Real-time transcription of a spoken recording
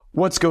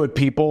What's good,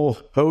 people?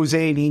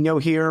 Jose Nino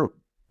here,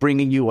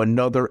 bringing you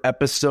another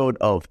episode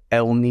of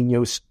El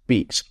Nino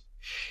Speaks.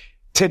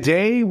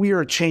 Today, we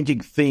are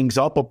changing things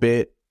up a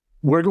bit.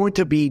 We're going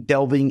to be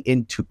delving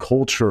into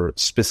culture,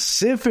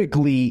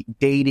 specifically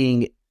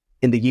dating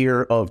in the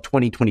year of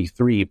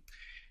 2023.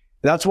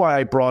 That's why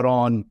I brought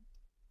on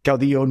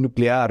Caudillo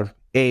Nuclear,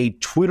 a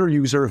Twitter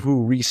user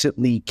who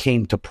recently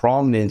came to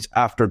prominence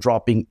after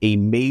dropping a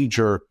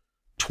major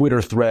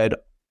Twitter thread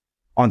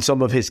on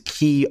some of his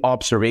key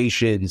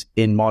observations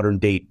in modern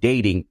day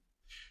dating.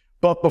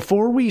 But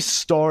before we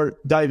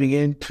start diving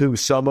into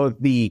some of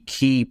the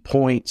key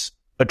points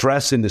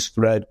addressed in this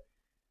thread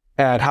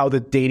and how the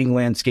dating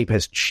landscape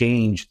has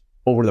changed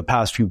over the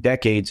past few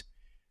decades,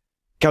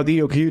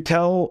 Caudillo, can you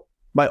tell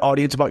my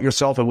audience about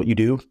yourself and what you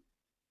do?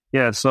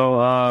 Yeah,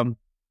 so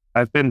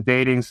I've been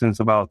dating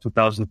since about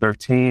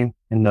 2013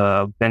 and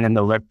been in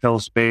the red pill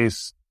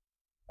space.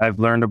 I've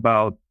learned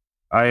about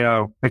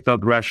I picked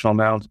up Rational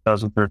Now in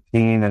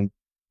 2013, and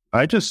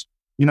I just,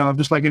 I'm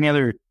just like any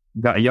other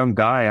young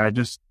guy. I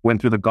just went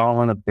through the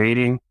gauntlet of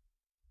dating.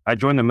 I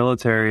joined the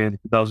military in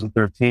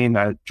 2013.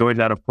 I joined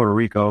out of Puerto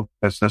Rico.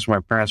 That's where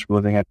my parents were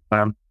living at the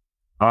time.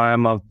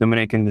 I'm of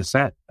Dominican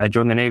descent. I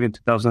joined the Navy in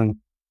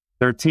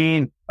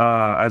 2013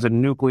 as a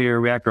nuclear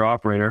reactor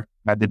operator.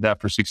 I did that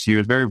for 6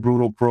 years. Very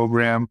brutal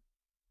program.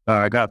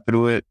 I got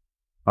through it.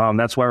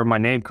 That's where my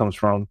name comes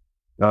from.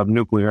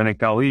 Nuclear, and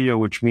Caudillo,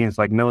 which means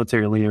like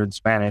military leader in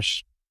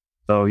Spanish.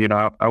 So,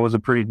 I was a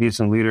pretty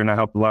decent leader, and I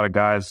helped a lot of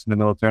guys in the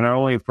military, not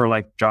only for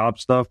like job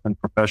stuff and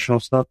professional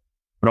stuff,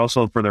 but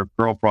also for their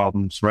girl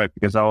problems, right?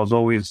 Because I was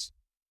always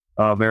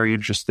very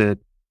interested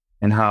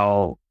in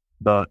how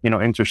the,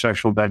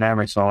 intersexual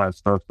dynamics and all that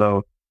stuff.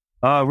 So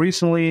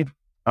recently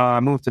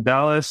I moved to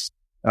Dallas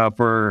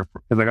because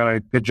I got a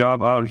good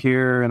job out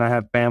here and I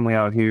have family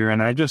out here,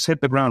 and I just hit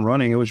the ground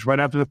running. It was right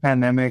after the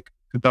pandemic,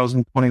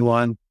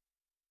 2021.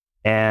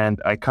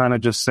 And I kind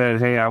of just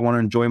said, hey, I want to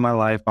enjoy my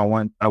life. I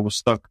was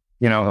stuck,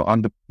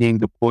 being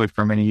deployed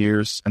for many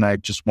years. And I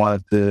just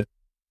wanted to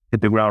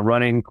hit the ground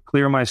running,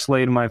 clear my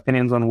slate and my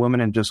opinions on women,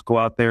 and just go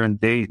out there and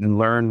date and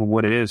learn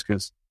what it is.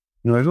 Because,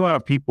 there's a lot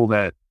of people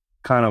that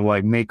kind of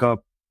like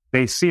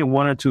they see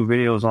one or two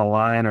videos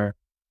online, or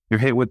you're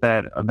hit with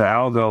the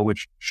algo,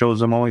 which shows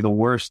them only the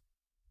worst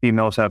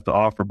females have to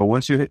offer. But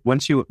once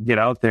you get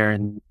out there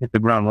and hit the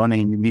ground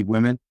running and you meet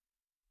women,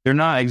 they're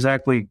not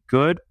exactly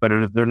good, but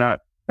they're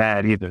not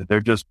bad either.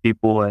 They're just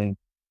people, and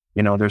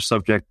they're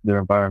subject to their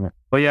environment.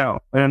 But yeah,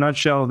 in a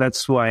nutshell,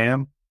 that's who I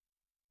am.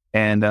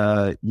 And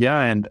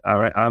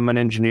I'm an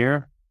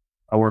engineer.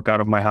 I work out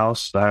of my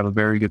house. I have a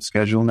very good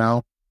schedule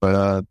now.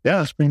 But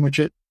that's pretty much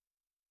it.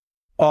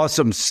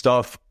 Awesome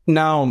stuff.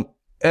 Now,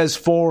 as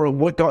for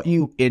what got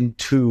you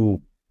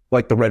into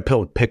like the red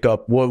pill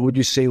pickup, what would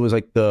you say was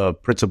like the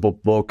principal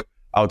book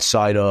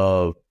outside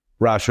of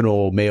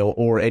Rational Male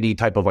or any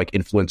type of like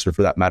influencer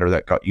for that matter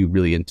that got you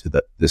really into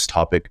this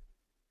topic?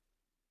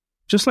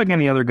 Just like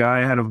any other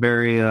guy, I had a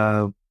very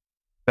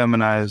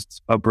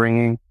feminized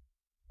upbringing.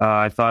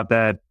 I thought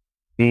that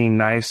being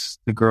nice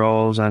to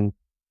girls and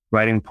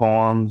writing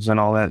poems and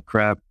all that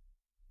crap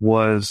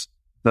was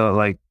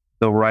the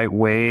right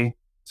way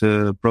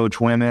to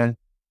approach women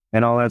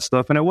and all that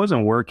stuff. And it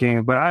wasn't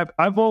working, but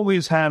I've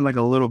always had like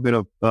a little bit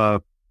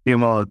of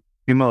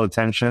female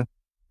attention.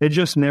 It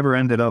just never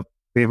ended up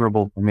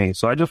favorable for me.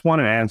 So I just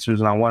wanted answers,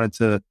 and I wanted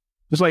to,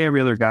 just like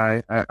every other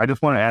guy, I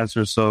just wanted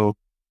answers. So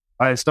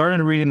I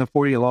started reading the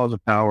 48 Laws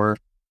of Power,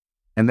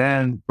 and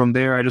then from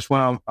there, I just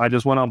went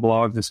on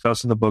blogs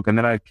discussing the book, and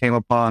then I came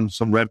upon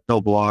some red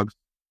pill blogs,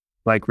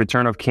 like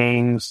Return of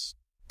Kings,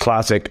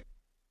 classic,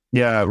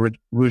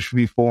 Rush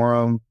V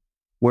Forum,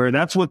 where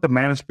that's what the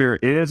Manosphere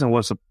is and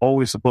what's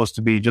always supposed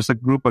to be, just a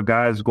group of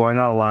guys going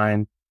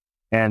online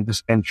and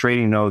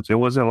trading notes. It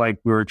wasn't like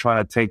we were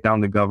trying to take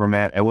down the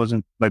government. It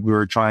wasn't like we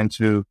were trying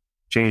to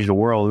change the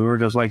world. We were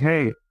just like,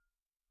 hey,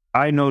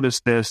 I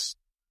noticed this.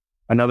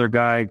 Another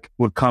guy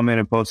would come in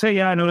and post, hey,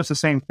 yeah, I noticed the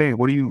same thing.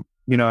 What do you,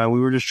 and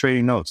we were just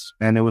trading notes,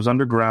 and it was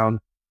underground.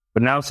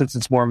 But now, since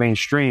it's more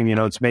mainstream,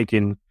 it's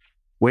making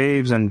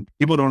waves, and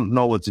people don't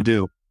know what to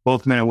do.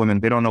 Both men and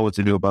women, they don't know what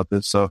to do about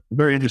this. So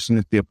very interesting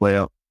to see it play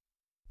out.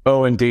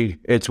 Oh, indeed.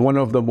 It's one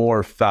of the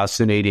more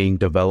fascinating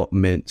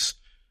developments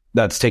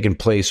that's taken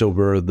place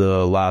over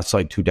the last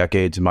 2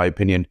 decades, in my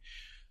opinion.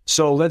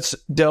 So let's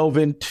delve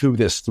into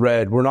this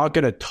thread. We're not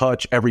going to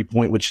touch every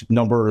point, which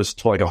numbers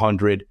to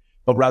 100,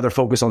 but rather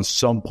focus on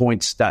some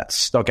points that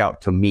stuck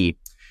out to me.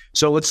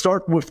 So let's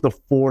start with the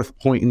fourth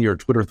point in your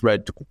Twitter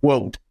thread. To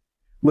quote,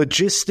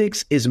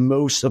 logistics is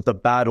most of the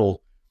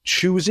battle.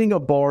 Choosing a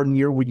bar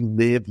near where you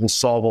live will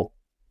solve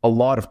a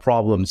lot of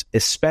problems,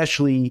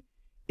 especially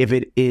if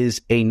it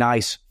is a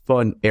nice,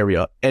 fun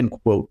area, end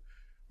quote.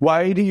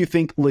 Why do you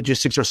think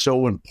logistics are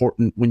so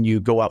important when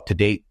you go out to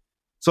date?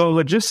 So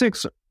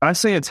logistics, I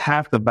say it's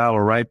half the battle,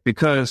 right?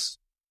 Because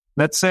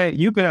let's say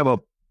you could have a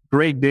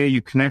great day,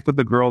 you connect with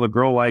the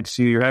girl likes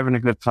you, you're having a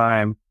good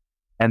time,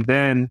 and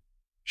then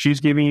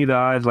she's giving you the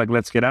eyes like,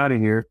 let's get out of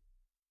here.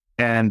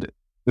 And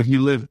if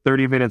you live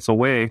 30 minutes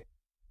away,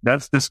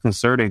 that's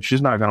disconcerting.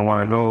 She's not going to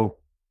want to go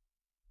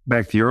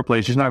back to your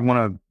place. She's not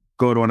going to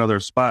go to another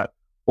spot.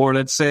 Or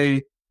let's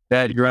say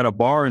that you're at a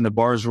bar and the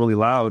bar is really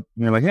loud.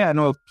 And you're like, yeah, I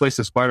know a place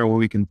to Spider where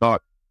we can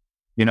talk,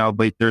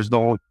 but there's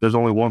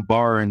only one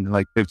bar in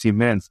like 15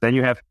 minutes. Then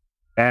you have to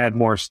add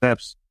more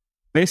steps.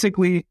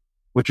 Basically,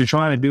 what you're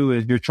trying to do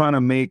is you're trying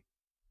to make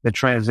the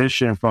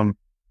transition from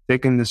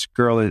taking this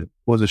girl that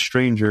was a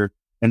stranger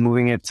and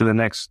moving it to the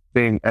next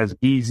thing as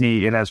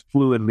easy and as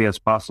fluidly as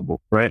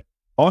possible, right?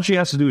 All she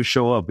has to do is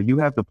show up, but you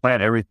have to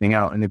plan everything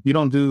out. And if you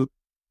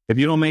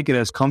don't make it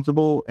as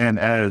comfortable and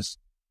as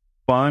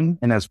fun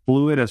and as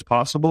fluid as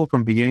possible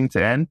from beginning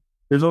to end,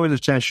 there's always a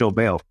chance she'll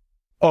bail.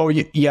 Oh,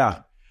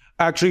 yeah.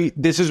 Actually,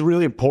 this is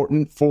really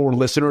important for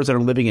listeners that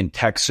are living in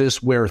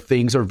Texas where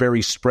things are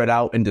very spread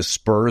out and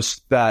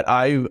dispersed, that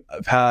I've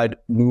had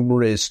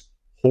numerous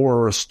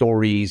horror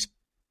stories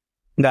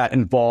that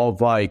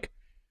involve like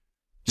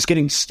just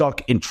getting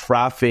stuck in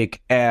traffic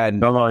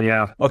and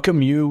a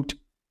commute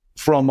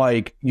from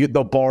like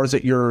the bars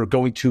that you're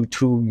going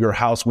to your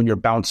house when you're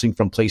bouncing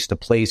from place to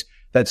place.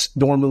 That's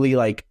normally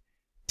like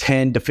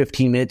 10 to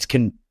 15 minutes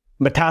can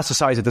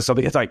metastasize into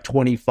something that's like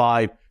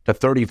 25 to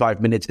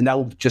 35 minutes, and that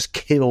will just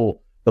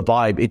kill the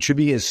vibe. It should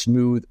be as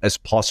smooth as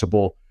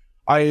possible.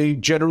 I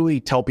generally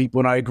tell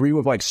people, and I agree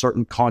with like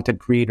certain content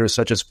creators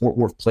such as Fort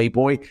Worth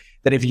Playboy,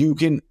 that if you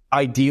can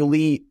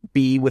ideally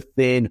be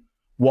within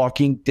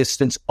walking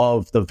distance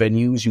of the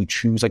venues you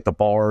choose, like the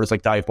bars,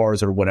 like dive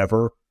bars or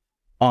whatever,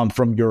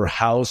 from your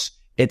house,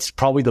 it's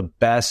probably the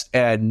best,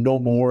 and no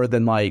more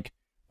than like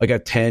a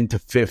 10 to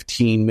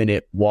 15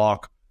 minute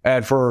walk.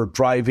 And for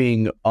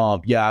driving,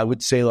 I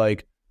would say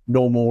like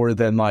no more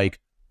than like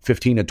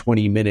 15 to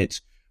 20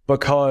 minutes.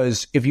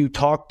 Because if you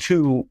talk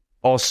to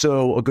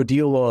also a good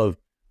deal of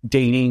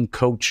dating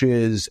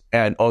coaches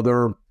and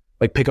other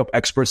like pickup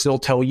experts, they'll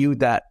tell you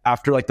that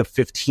after like the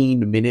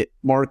 15-minute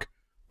mark,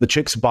 the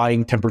chick's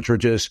buying temperature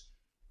just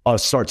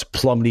starts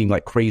plummeting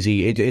like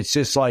crazy. It's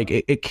just like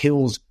it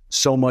kills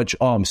so much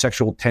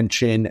sexual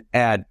tension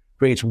and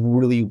creates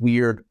really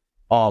weird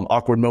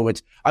awkward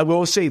moments. I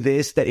will say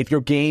this, that if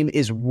your game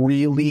is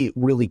really,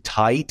 really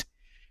tight,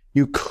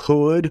 you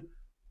could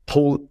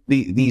pull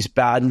these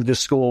bad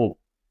logistical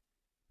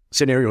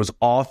scenarios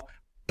off.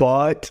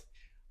 But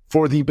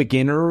for the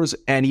beginners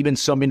and even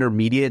some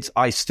intermediates,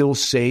 I still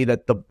say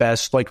that the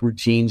best like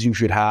routines you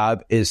should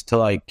have is to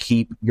like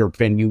keep your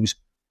venues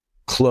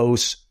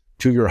close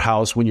to your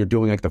house when you're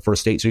doing like the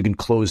first date so you can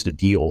close the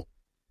deal.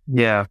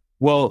 Yeah.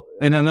 Well,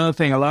 and another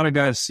thing, a lot of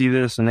guys see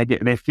this and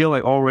they feel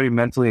like already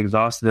mentally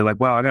exhausted. They're like,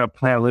 wow, I got to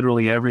plan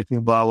literally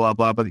everything, blah, blah,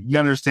 blah. But you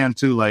understand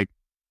too, like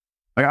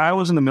I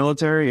was in the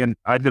military and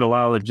I did a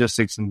lot of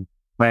logistics and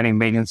planning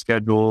maintenance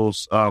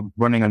schedules,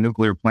 running a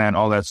nuclear plant,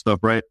 all that stuff,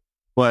 right?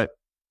 But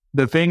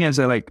the thing is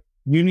that like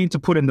you need to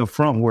put in the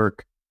front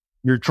work.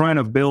 You're trying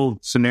to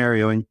build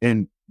scenario,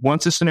 and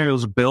once the scenario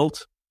is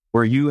built,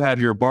 where you have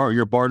your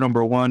bar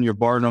number one, your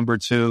bar number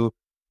two,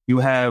 you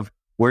have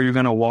where you're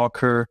gonna walk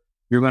her,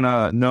 you're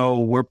gonna know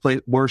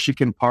where she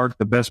can park,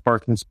 the best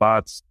parking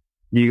spots.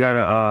 You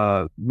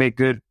gotta make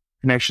good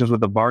connections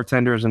with the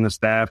bartenders and the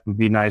staff and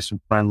be nice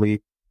and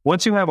friendly.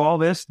 Once you have all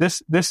this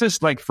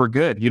is like for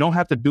good. You don't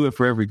have to do it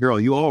for every girl.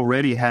 You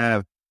already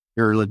have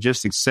your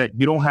logistics set.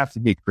 You don't have to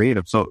get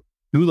creative. So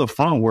do the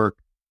front work.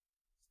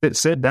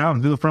 Sit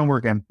down, do the front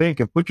work, and think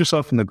and put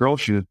yourself in the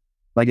girl's shoes.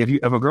 Like if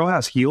a girl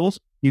has heels,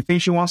 you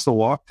think she wants to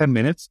walk 10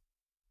 minutes,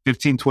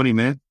 15, 20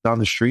 minutes down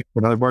the street for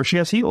another bar? She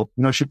has heels.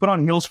 She put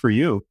on heels for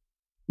you.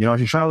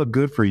 She's trying to look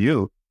good for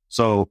you.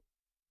 So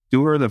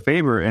do her the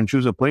favor and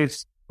choose a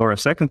place or a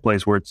second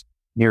place where it's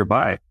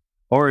nearby.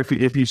 Or if you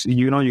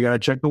got to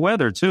check the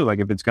weather too. Like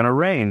if it's going to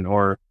rain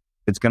or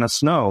it's going to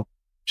snow,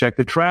 check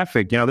the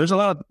traffic. There's a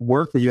lot of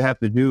work that you have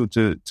to do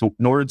to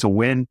in order to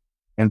win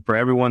and for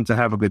everyone to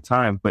have a good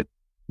time. But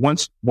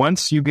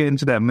once you get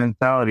into that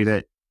mentality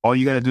that all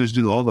you got to do is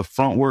do all the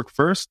front work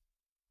first,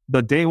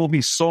 the day will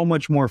be so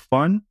much more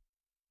fun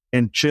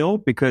and chill,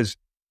 because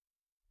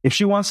if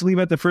she wants to leave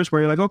at the first bar,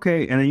 you're like,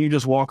 okay, and then you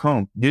just walk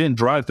home. You didn't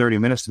drive 30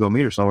 minutes to go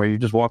meet her somewhere. You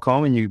just walk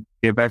home and you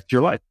get back to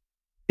your life.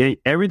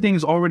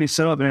 Everything's already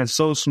set up and it's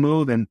so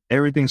smooth and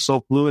everything's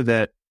so fluid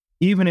that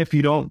even if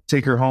you don't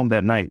take her home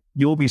that night,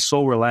 you'll be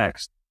so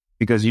relaxed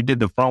because you did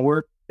the front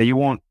work that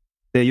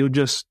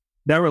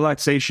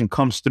relaxation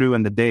comes through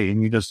in the day,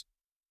 and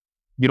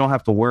you don't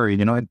have to worry.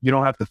 You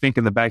don't have to think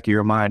in the back of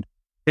your mind,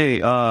 hey,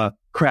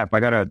 crap, I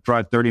got to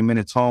drive 30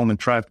 minutes home and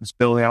try this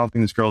building. I don't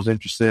think this girl's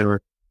interested,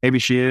 or maybe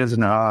she is.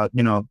 And,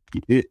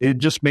 it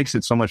just makes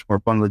it so much more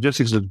fun.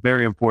 Logistics is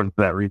very important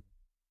for that reason.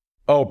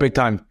 Oh, big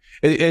time.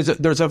 There's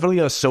definitely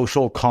a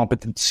social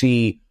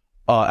competency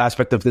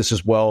aspect of this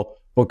as well,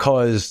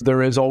 because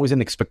there is always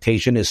an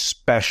expectation,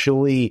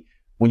 especially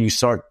when you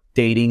start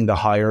dating the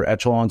higher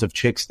echelons of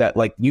chicks, that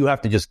like you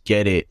have to just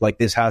get it. Like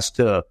this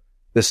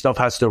stuff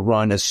has to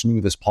run as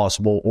smooth as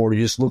possible, or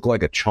you just look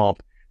like a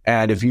chump.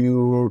 And if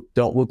you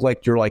don't look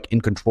like you're like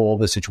in control of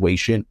the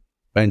situation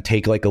and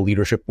take like a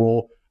leadership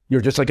role,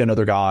 you're just like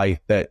another guy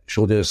that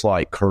she'll just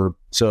like curb.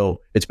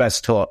 So it's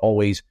best to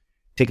always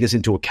take this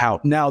into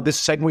account. Now, this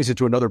segues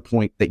into another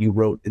point that you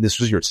wrote. This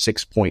was your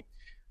 6th point,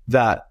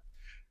 that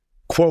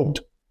Quote,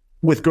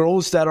 with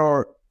girls that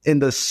are in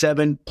the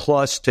 7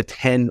 plus to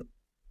 10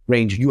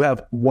 range, you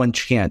have one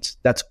chance.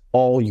 That's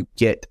all you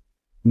get.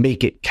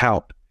 Make it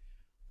count.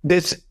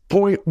 This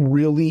point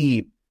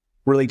really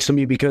relates to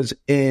me because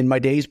in my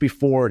days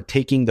before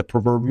taking the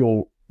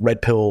proverbial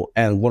red pill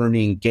and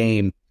learning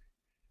game,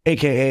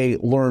 aka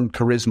learn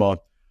charisma,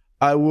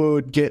 I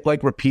would get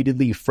like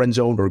repeatedly friend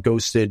zoned or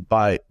ghosted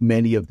by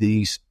many of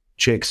these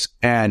chicks.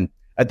 And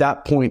at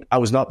that point, I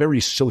was not very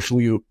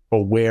socially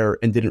aware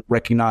and didn't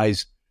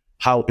recognize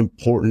how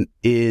important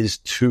it is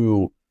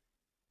to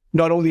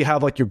not only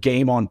have like your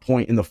game on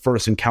point in the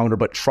first encounter,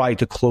 but try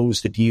to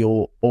close the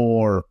deal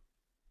or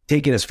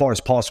take it as far as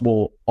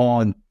possible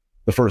on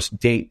the first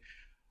date.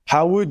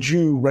 How would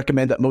you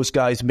recommend that most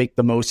guys make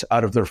the most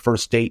out of their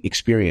first date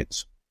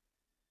experience?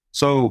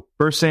 So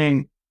first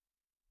thing,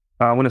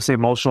 I want to say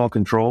emotional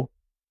control.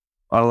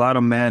 A lot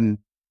of men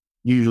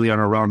usually are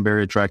around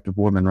very attractive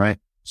women, right?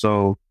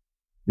 So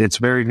it's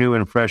very new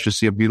and fresh to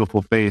see a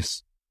beautiful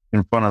face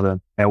in front of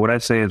them. And what I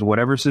say is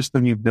whatever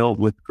system you build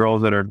with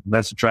girls that are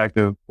less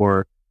attractive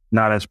or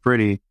not as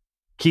pretty,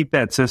 keep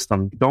that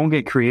system. Don't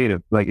get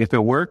creative. Like if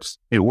it works,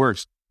 it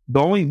works. The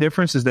only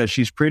difference is that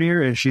she's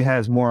prettier and she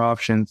has more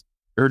options.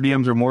 Her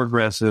DMs are more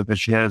aggressive and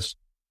she has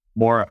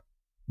more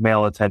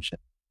male attention.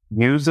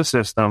 Use the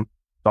system.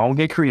 Don't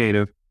get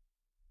creative.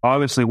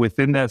 Obviously,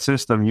 within that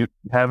system, you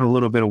have a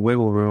little bit of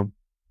wiggle room.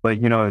 But,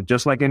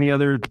 just like any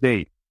other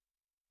date,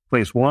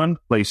 place 1,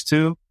 place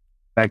 2,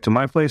 back to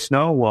my place.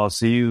 No, well, I'll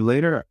see you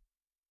later.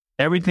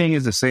 Everything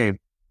is the same.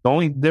 The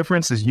only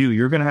difference is you.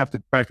 You're going to have to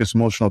practice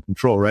emotional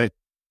control, right?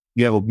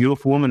 You have a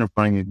beautiful woman in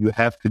front of you. You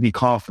have to be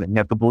confident. You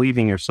have to believe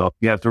in yourself.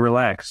 You have to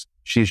relax.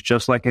 She's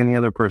just like any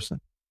other person.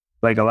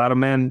 Like a lot of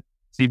men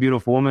see a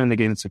beautiful woman, they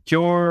get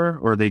insecure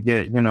or they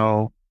get,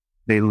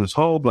 they lose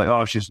hope. Like,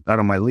 oh, she's out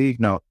of my league.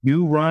 No,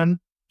 you run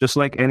just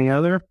like any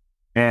other.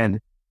 And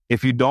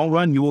if you don't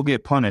run, you will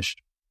get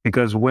punished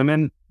because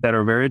women that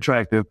are very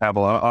attractive have a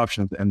lot of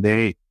options and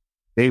they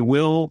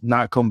will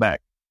not come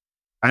back.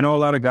 I know a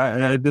lot of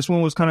guys, this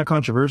one was kind of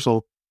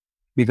controversial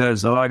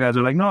because a lot of guys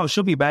are like, no,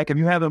 she'll be back if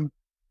you have the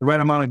right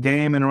amount of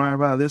game and the right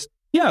amount of this.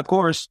 Yeah, of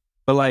course.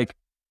 But like,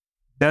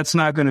 that's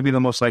not going to be the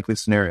most likely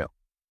scenario.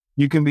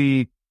 You can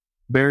be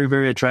very,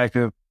 very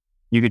attractive.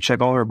 You can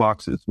check all her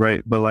boxes,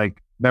 right? But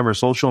like, remember,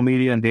 social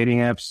media and dating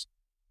apps,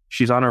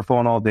 she's on her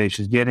phone all day.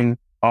 She's getting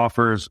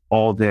offers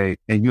all day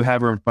and you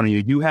have her in front of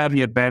you. You have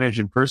the advantage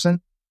in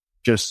person.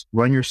 Just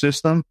run your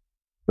system,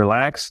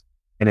 relax.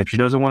 And if she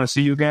doesn't want to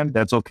see you again,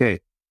 that's okay.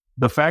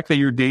 The fact that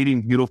you're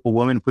dating beautiful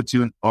women puts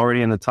you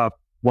already in the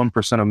top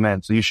 1% of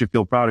men. So you should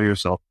feel proud of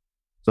yourself.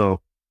 So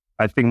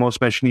I think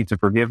most men should need to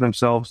forgive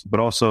themselves, but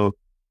also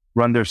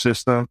run their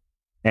system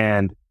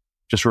and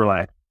just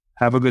relax.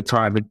 Have a good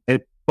time.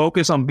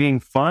 Focus on being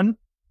fun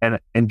and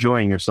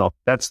enjoying yourself.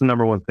 That's the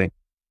number one thing.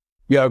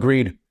 Yeah,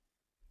 agreed.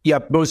 Yeah,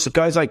 most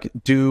guys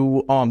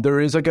do. There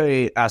is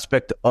a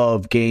aspect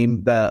of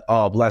game that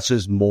less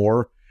is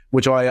more,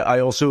 which I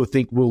also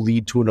think will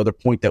lead to another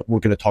point that we're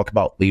going to talk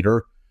about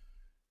later.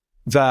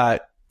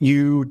 That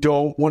you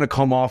don't want to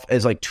come off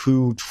as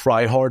too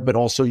try hard, but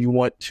also you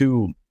want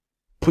to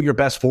put your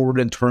best forward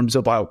in terms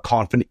of how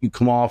confident you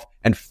come off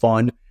and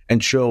fun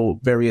and show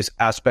various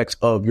aspects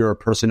of your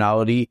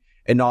personality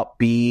and not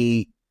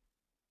be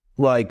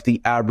like the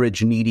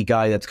average needy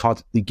guy that's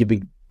constantly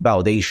giving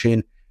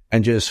validation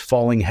and just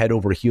falling head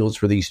over heels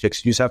for these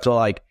chicks. You just have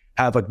to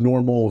have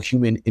normal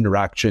human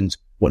interactions,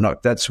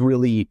 whatnot. That's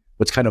really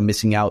what's kind of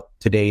missing out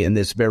today in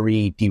this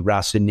very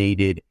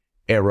deracinated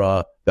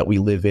era that we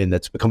live in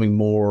that's becoming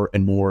more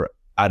and more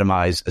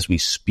atomized as we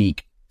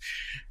speak.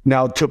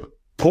 Now to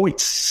point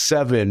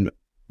 7,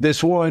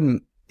 this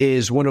one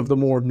is one of the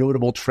more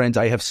notable trends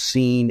I have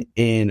seen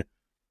in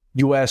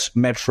U.S.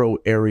 metro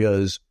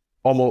areas.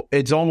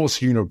 It's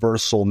almost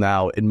universal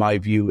now in my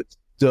view,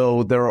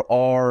 though there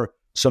are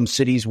some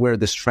cities where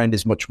this trend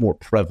is much more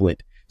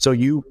prevalent. So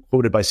you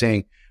quoted by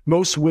saying,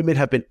 most women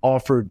have been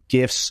offered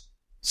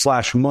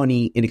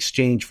gifts/money in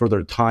exchange for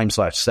their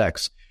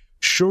time/sex.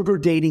 Sugar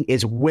dating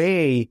is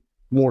way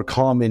more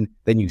common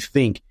than you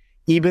think.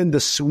 Even the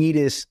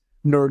sweetest,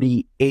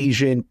 nerdy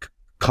Asian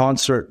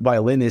concert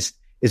violinist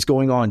is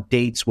going on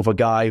dates with a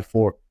guy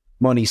for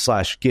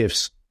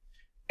money/gifts.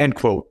 End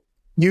quote.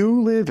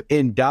 You live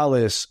in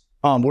Dallas,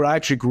 where I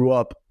actually grew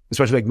up,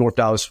 especially North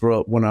Dallas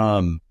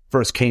when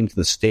first came to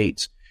the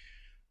States.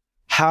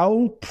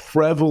 How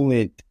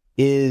prevalent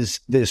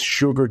is this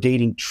sugar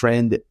dating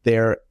trend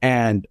there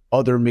and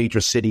other major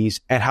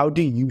cities? And how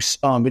do you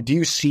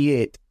see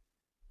it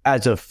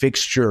as a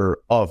fixture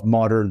of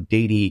modern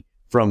dating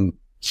from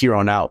here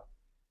on out?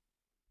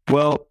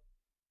 Well,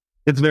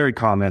 it's very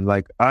common.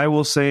 I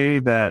will say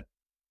that.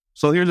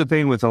 So here's the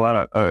thing with a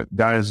lot of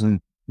guys, and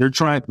they're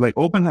trying,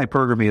 open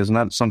hypergamy is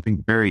not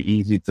something very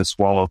easy to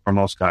swallow for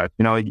most guys.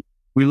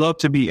 We love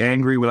to be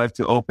angry. We like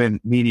to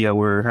open media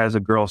where it has a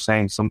girl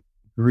saying some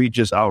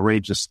egregious,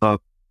 outrageous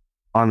stuff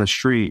on the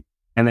street.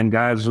 And then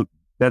guys,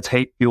 that's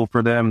hate fuel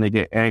for them. They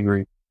get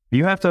angry.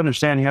 You have to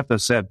understand, you have to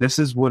accept this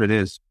is what it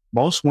is.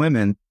 Most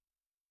women,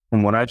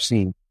 from what I've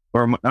seen,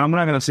 or I'm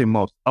not going to say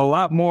most, a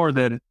lot more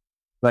than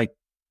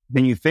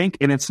you think.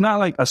 And it's not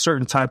like a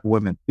certain type of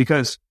women,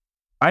 because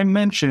I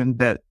mentioned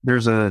that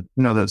there's the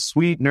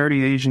sweet,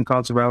 nerdy Asian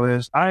concept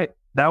violinist.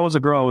 That was a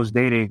girl I was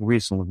dating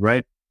recently,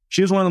 right?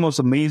 She was one of the most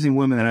amazing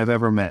women that I've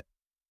ever met.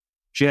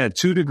 She had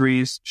 2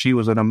 degrees. She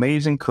was an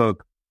amazing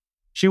cook.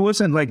 She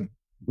wasn't like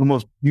the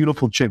most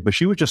beautiful chick, but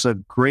she was just a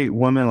great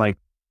woman, like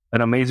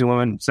an amazing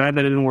woman. Sad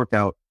that it didn't work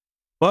out.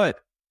 But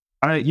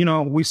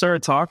she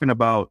started talking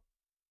about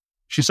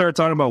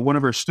one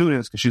of her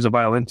students, because she's a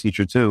violin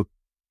teacher too.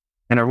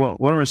 And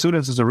one of her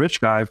students is a rich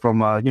guy from,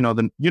 where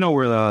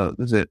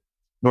the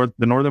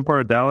northern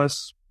part of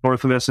Dallas,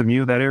 north of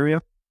SMU, that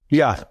area?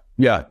 Yeah,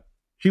 yeah.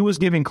 She was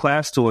giving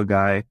class to a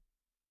guy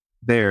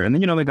there. And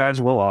then, the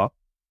guy's well off.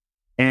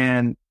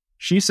 And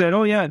she said,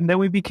 oh, yeah. And then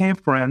we became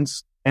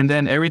friends. And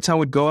then every time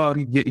we'd go out,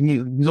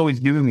 he's always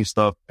giving me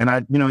stuff.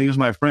 And he was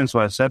my friend, so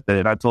I accepted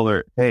it. I told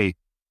her, hey,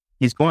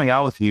 he's going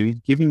out with you. He's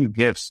giving you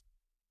gifts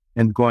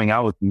and going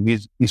out with you.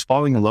 He's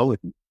falling in love with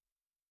you.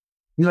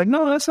 He's like,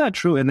 no, that's not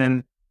true. And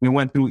then we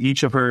went through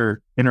each of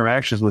her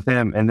interactions with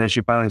him. And then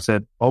she finally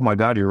said, oh, my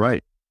God, you're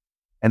right.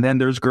 And then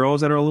there's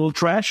girls that are a little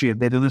trashy, and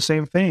they do the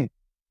same thing.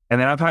 And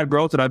then I've had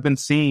girls that I've been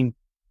seeing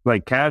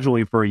like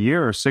casually for a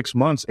year or 6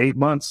 months, 8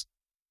 months,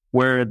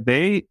 where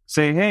they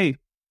say, hey,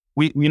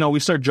 we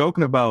start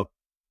joking about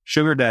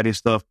sugar daddy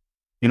stuff.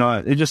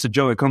 It's just a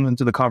joke. It comes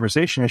into the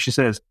conversation. And she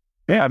says,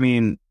 hey,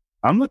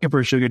 I'm looking for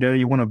a sugar daddy.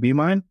 You want to be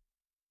mine?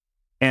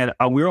 And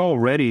we're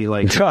already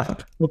like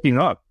hooking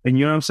up. And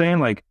you know what I'm saying?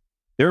 Like,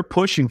 they're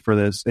pushing for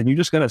this, and you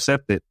just got to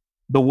accept it.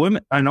 The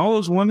women, and all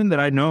those women that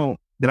I know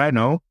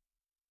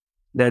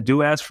that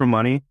do ask for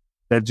money,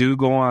 that do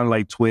go on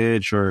like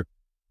Twitch or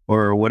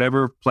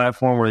whatever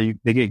platform where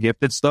they get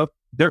gifted stuff.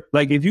 They're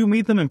like, if you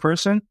meet them in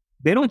person,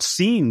 they don't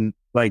seem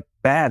like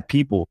bad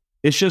people.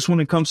 It's just when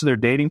it comes to their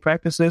dating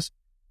practices,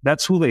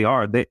 that's who they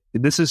are.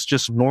 This is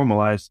just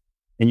normalized,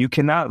 and you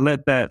cannot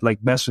let that like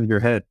mess with your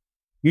head.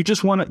 You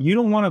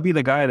don't want to be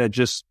the guy that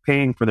just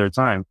paying for their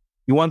time.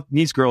 You want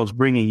these girls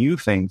bringing you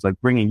things,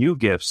 like bringing you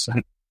gifts,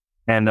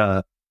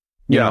 and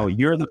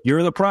you're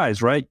the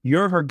prize, right?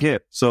 You're her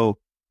gift. So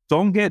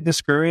don't get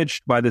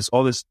discouraged by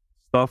all this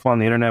stuff on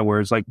the internet where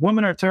it's like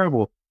women are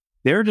terrible.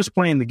 They're just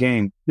playing the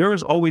game. There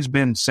has always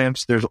been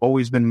simps. There's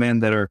always been men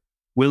that are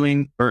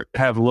willing or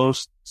have low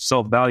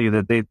self-value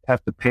that they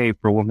have to pay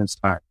for a woman's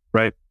time,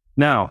 right?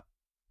 Now,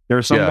 there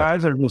are some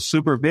guys that are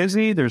super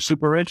busy. They're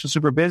super rich and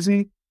super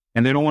busy,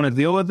 and they don't want to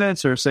deal with it.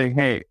 So they're saying,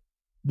 hey,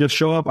 just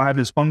show up. I have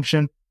this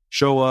function.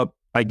 Show up.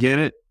 I get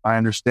it. I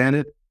understand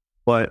it.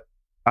 But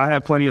I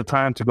have plenty of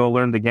time to go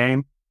learn the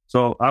game.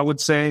 So I would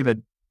say that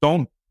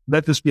don't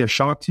let this be a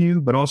shock to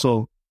you, but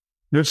also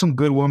there's some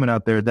good women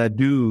out there that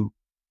do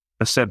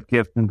accept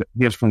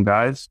gifts from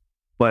guys,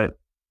 but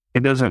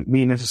it doesn't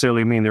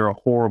necessarily mean they're a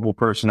horrible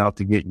person out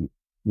to get you.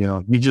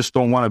 You just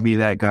don't want to be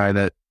that guy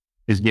that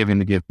is giving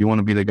the gift. You want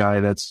to be the guy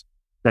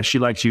that she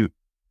likes you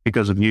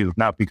because of you,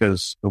 not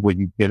because of what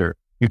you get her.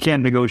 You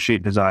can't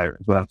negotiate desire,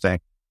 is what I'm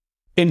saying.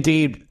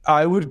 Indeed.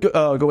 I would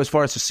go as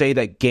far as to say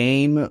that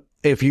game,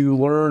 if you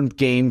learn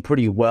game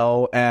pretty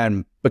well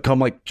and become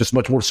like just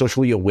much more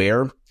socially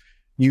aware,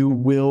 you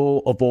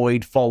will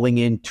avoid falling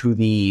into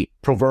the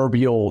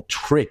proverbial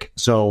trick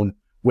zone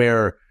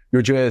where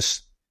you're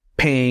just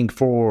paying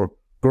for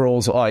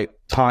girls' like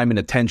time and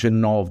attention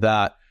and all of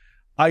that.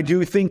 I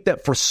do think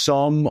that for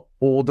some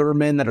older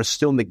men that are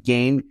still in the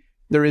game,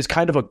 there is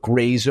kind of a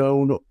gray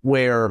zone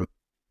where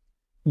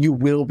you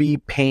will be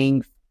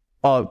paying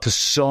to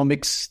some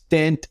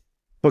extent,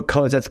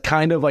 because that's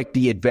kind of like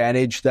the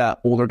advantage that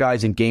older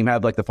guys in game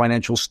have, like the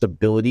financial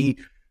stability.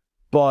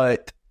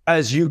 But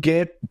as you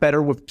get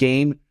better with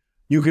game,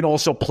 you can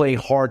also play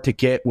hard to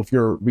get with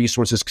your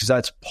resources, because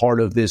that's part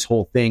of this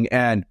whole thing.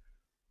 And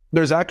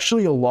there's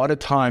actually a lot of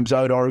times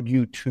I would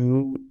argue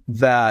too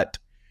that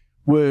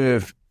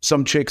with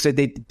some chicks that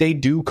they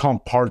do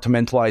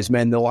compartmentalize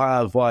men. They'll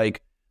have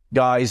like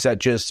guys that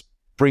just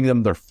bring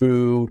them their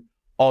food,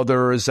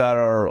 others that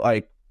are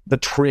like the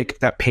trick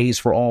that pays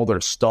for all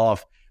their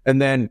stuff.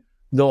 And then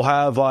they'll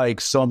have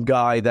like some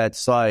guy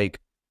that's like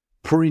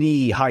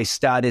pretty high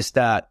status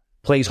that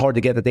plays hard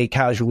to get, that they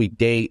casually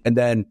date. And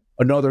then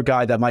another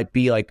guy that might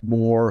be like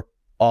more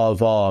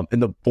of in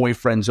the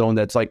boyfriend zone,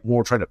 that's like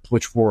more trying to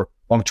push for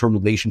long-term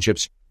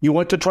relationships. You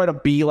want to try to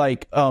be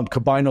like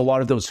combine a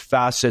lot of those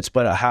facets,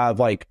 but have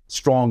like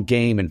strong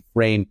game and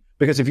frame.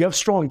 Because if you have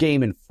strong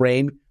game and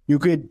frame, you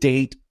could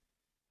date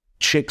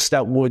chicks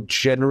that would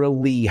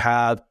generally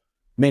have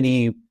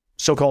many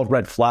so-called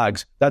red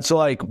flags. That's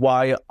like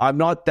why I'm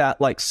not that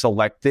like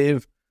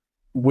selective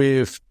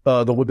with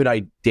the women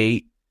I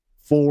date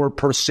for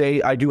per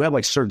se. I do have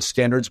like certain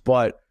standards,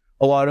 but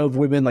a lot of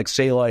women, like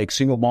say like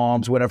single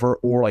moms, whatever,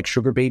 or like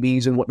sugar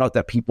babies and whatnot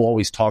that people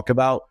always talk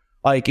about.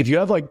 Like if you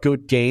have like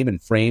good game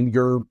and frame,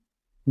 you're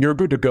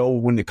good to go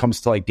when it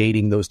comes to like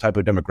dating those type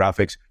of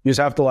demographics. You just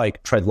have to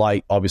like tread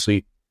light,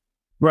 obviously.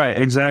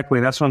 Right, exactly.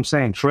 That's what I'm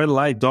saying. Tread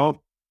light. Don't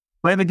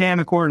play the game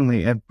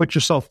accordingly and put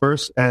yourself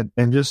first. And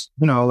just,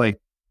 like,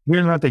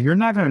 here's another thing. You're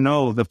not going to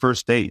know the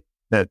first date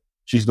that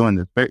she's doing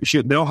this.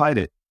 They'll hide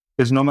it.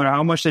 Because no matter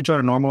how much they try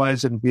to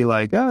normalize it and be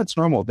like, yeah, it's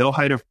normal, they'll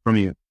hide it from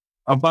you.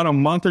 About a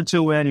month or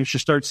two in, you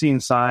should start seeing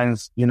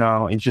signs,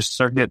 and just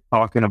start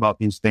talking about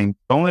these things.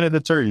 Don't let it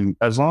deter you.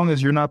 As long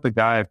as you're not the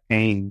guy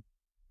paying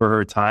for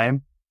her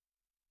time,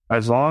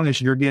 as long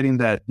as you're getting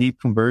that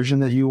deep conversion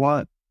that you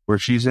want, where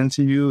she's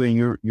into you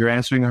and you're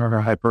answering her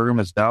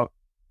hypergamous doubt,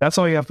 that's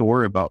all you have to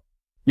worry about.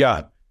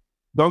 Yeah.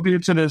 Don't get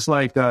into this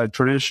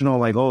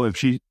traditional, oh, if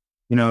she,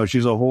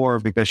 she's a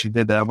whore because she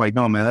did that. I'm like,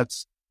 no, man,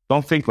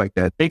 don't think like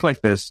that. Think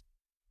like this.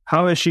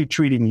 How is she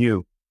treating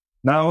you?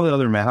 Not all the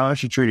other men. How is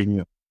she treating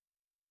you?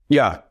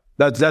 Yeah,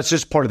 that's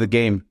just part of the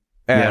game,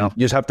 and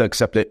you just have to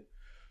accept it.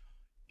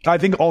 I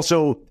think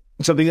also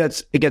something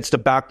that's against the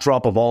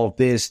backdrop of all of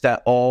this,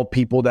 that all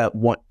people that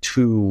want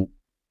to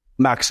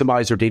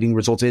maximize their dating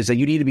results, is that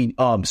you need to be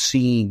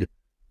seeing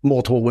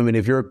multiple women.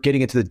 If you're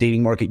getting into the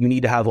dating market, you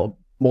need to have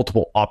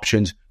multiple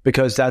options,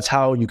 because that's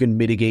how you can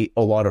mitigate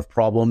a lot of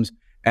problems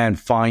and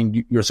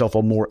find yourself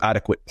a more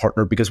adequate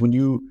partner. Because when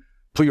you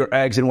put your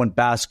eggs in one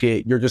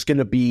basket, you're just going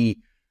to be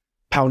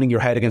pounding your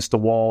head against the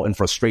wall in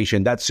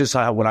frustration. That's just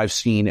what I've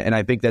seen. And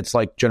I think that's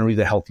generally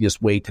the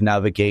healthiest way to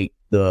navigate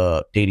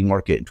the dating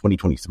market in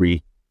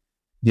 2023.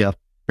 Yeah,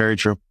 very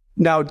true.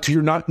 Now, to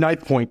your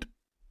ninth point,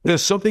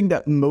 there's something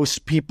that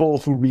most people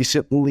who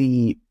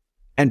recently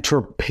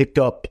enter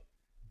pickup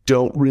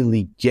don't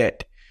really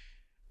get.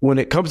 When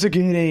it comes to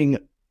getting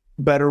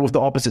better with the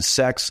opposite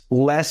sex,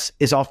 less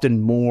is often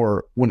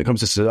more when it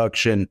comes to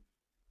seduction.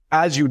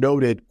 As you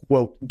noted,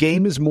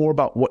 game is more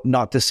about what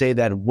not to say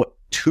than what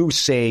to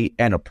say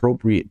and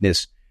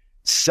appropriateness.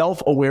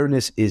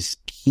 Self-awareness is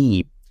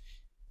key,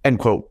 end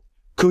quote.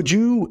 Could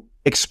you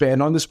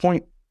expand on this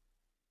point?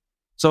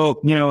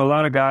 So, a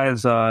lot of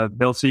guys,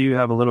 they'll see you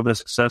have a little bit of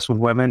success with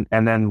women,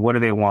 and then what do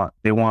they want?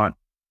 They want,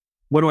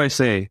 what do I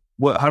say?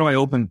 How do I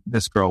open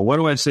this girl? What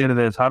do I say to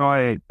this? How do I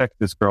affect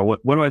this girl?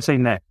 What do I say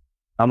next?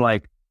 I'm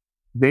like,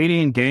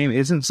 dating game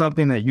isn't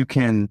something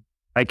that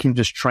I can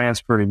just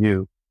transfer to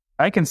you.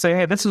 I can say,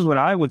 hey, this is what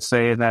I would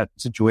say in that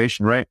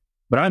situation, right?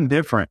 But I'm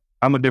different.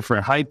 I'm a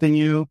different height than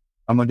you.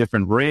 I'm a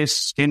different race,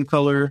 skin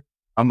color.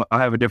 I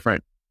have a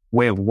different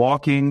way of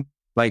walking.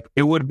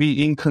 It would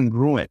be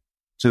incongruent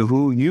to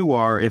who you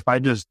are if I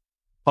just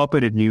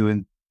puppeted you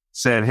and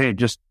said, hey,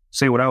 just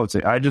say what I would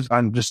say.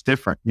 I'm just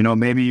different.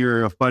 Maybe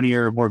you're a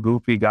funnier, more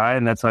goofy guy,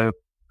 and that's how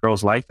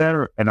girls like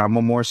that. And I'm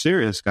a more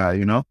serious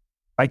guy,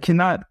 I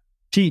cannot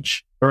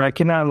teach, or I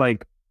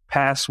cannot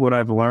pass what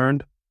I've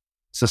learned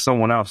to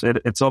someone else.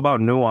 It's all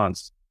about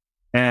nuance.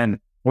 And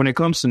when it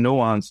comes to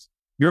nuance,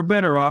 you're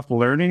better off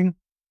learning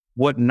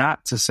what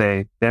not to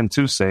say than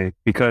to say,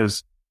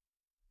 because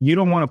you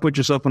don't want to put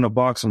yourself in a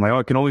box and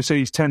I can only say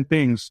these 10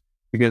 things,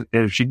 because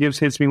if she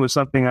hits me with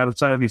something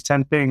outside of these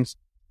 10 things,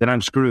 then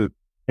I'm screwed.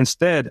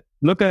 Instead,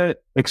 look at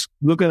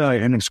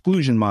an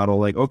exclusion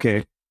model.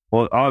 Okay,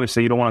 well,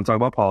 obviously you don't want to talk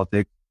about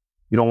politics.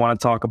 You don't want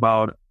to talk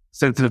about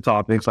sensitive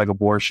topics like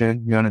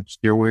abortion.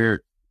 You're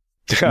weird.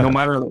 No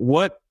matter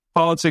what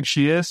politics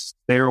she is,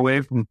 stay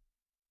away from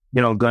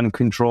gun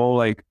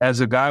control. As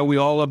a guy, we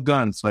all love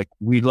guns.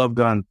 We love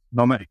guns.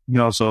 No matter,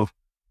 so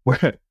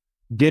we're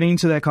getting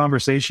to that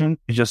conversation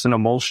is just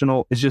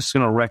it's just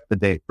going to wreck the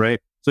date, right?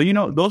 So,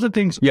 those are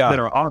things that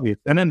are obvious.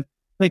 And then,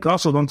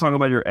 also don't talk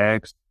about your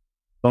ex.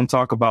 Don't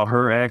talk about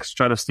her ex.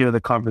 Try to steer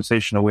the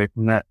conversation away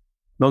from that.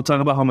 Don't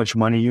talk about how much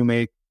money you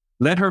make.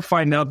 Let her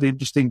find out the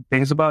interesting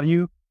things about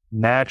you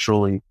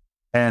naturally.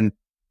 And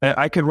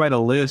I could write a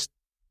list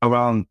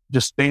around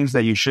just things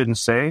that you shouldn't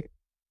say,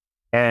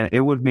 and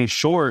it would be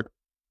short,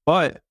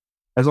 but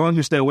as long as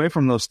you stay away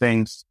from those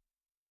things,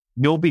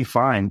 you'll be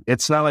fine.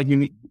 It's not like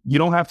you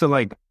don't have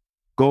to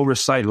go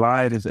recite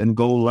lines and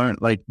go learn.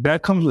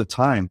 That comes with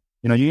time.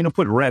 You need to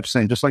put reps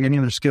in, just like any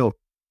other skill.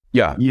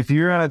 Yeah. If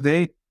you're on a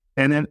date,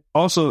 and then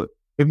also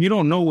if you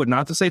don't know what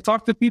not to say,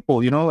 talk to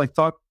people.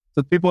 Talk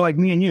to people like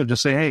me and you.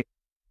 Just say, hey,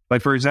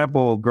 for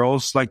example,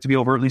 girls like to be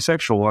overtly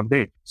sexual on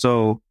date,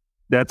 so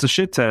that's a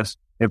shit test.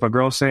 If a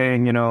girl's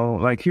saying,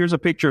 here's a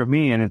picture of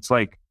me, and it's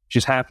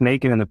she's half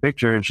naked in the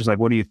picture, and she's like,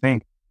 what do you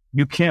think?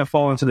 You can't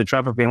fall into the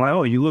trap of being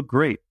oh, you look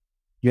great.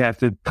 You have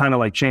to kind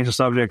of change the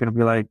subject and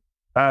be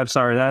I'm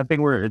sorry, I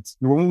think we're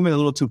moving a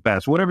little too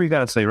fast. Whatever you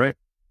got to say, right?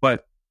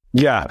 But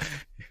yeah,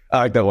 I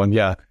like that one.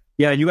 Yeah.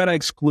 Yeah, you got to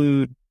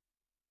exclude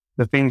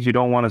the things you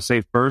don't want to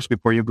say first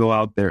before you go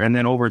out there. And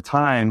then over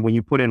time, when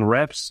you put in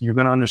reps, you're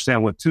going to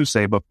understand what to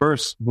say. But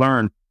first,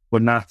 learn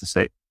what not to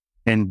say.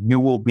 And you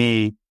will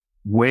be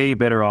way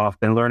better off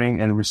than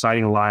learning and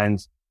reciting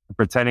lines and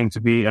pretending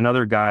to be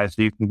another guy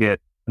so you can get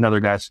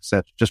another guy's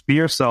success. Just be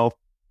yourself,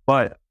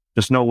 but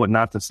just know what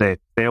not to say.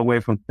 Stay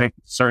away from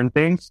certain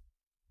things,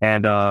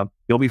 and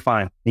you'll be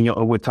fine.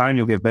 And with time,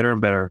 you'll get better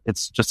and better.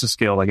 It's just a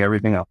skill like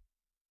everything else.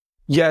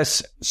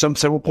 Yes,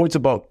 several points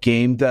about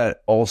game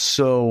that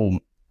also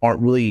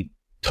aren't really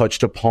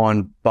touched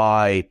upon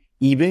by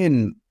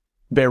even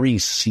very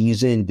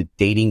seasoned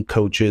dating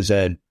coaches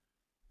and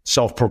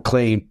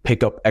self-proclaimed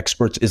pickup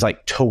experts is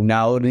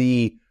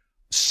tonality,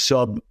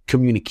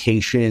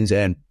 sub-communications,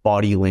 and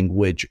body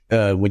language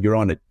when you're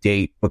on a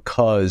date,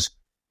 because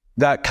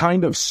that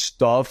kind of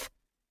stuff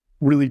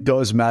really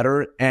does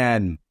matter,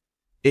 and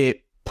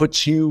it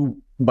puts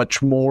you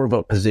much more of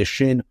a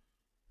position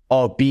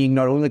of being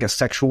not only like a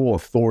sexual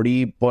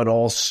authority, but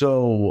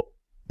also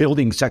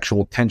building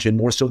sexual tension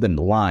more so than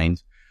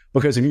lines.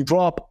 Because if you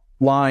drop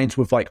lines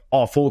with like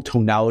awful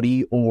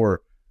tonality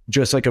or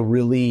just like a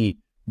really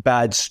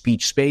bad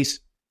speech space,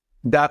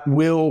 that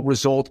will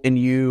result in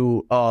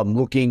you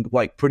looking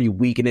like pretty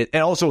weak in it,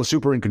 and also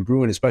super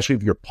incongruent, especially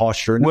if your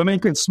posture. Women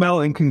can smell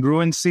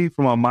incongruency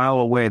from a mile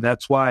away.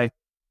 That's why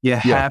you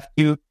have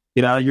to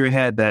get out of your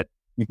head that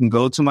you can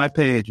go to my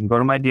page and go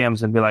to my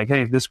DMs and be like,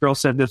 hey, this girl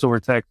said this over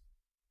text,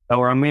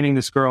 or I'm meeting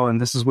this girl and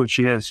this is what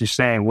she is. She's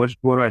saying, what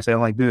do I say?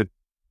 I'm like, dude,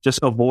 just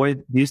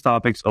avoid these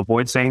topics,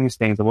 avoid saying these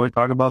things, avoid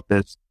talking about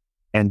this,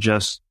 and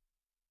just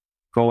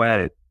go at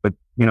it. But,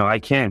 I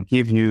can't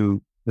give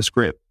you the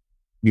script.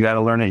 You got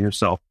to learn it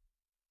yourself.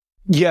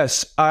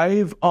 Yes,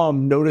 I've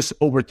noticed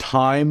over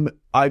time,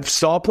 I've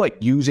stopped like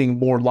using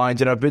more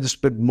lines, and I've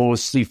just been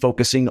mostly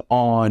focusing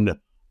on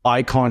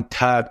eye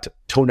contact,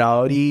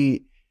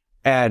 tonality,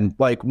 and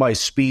like my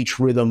speech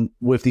rhythm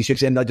with these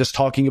chicks, and not just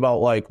talking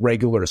about like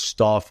regular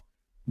stuff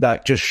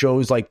that just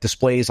shows like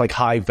displays like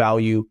high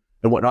value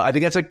and whatnot. I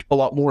think that's like a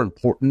lot more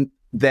important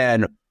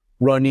than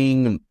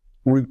running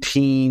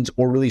routines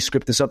or really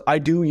scripted stuff. I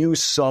do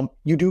use some,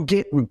 you do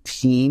get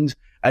routines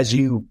as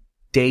you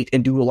date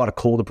and do a lot of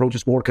cold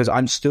approaches more, because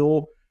I'm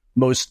still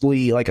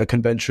mostly like a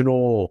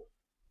conventional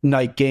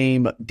night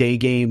game, day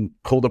game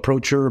cold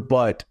approacher.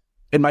 But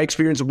in my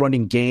experience of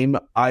running game,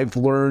 I've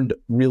learned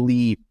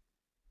really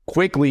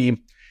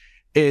quickly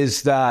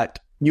is that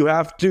you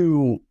have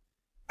to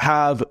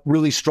have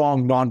really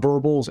strong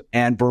nonverbals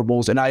and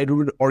verbals. And I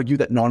would argue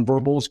that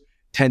nonverbals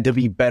tend to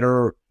be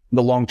better in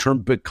the long term,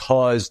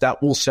 because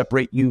that will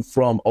separate you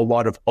from a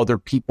lot of other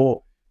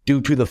people, due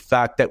to the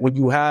fact that when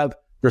you have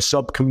your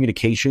sub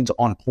communications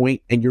on point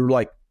and you're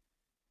like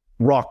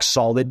rock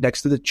solid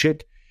next to the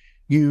chick,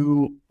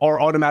 you are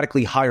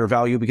automatically higher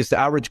value, because the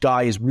average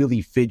guy is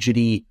really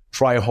fidgety,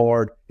 try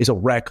hard, is a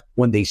wreck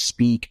when they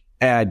speak,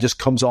 and just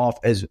comes off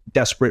as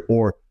desperate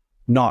or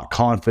not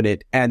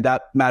confident. And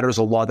that matters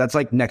a lot. That's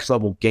like next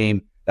level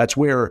game. That's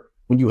where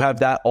when you have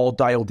that all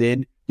dialed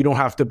in, you don't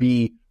have to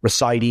be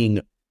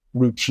reciting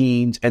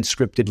routines and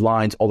scripted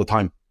lines all the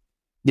time.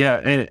 Yeah,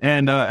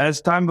 and as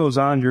time goes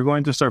on, you're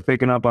going to start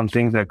picking up on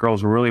things that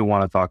girls really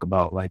want to talk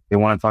about. Like, they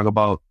want to talk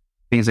about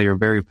things that you're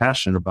very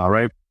passionate about,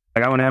 right?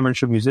 Like, I'm an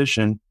amateur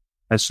musician.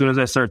 As soon as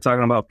I start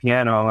talking about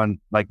piano and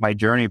like my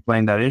journey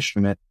playing that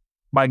instrument,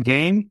 my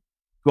game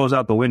goes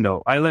out the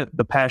window. I let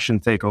the passion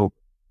take over.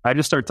 I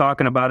just start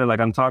talking about it like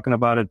I'm talking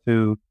about it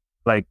to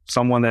like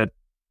someone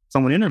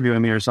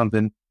interviewing me or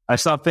something. I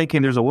stop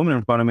thinking there's a woman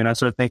in front of me, and I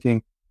start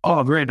thinking,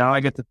 oh, great, now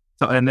I get to,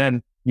 and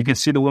then you can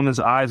see the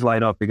woman's eyes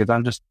light up, because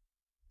I'm just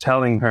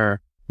telling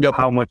her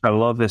how much I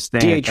love this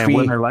thing DHV. And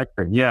win her like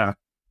her. Yeah.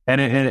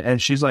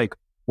 And she's like,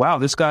 wow,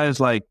 this guy is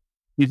like,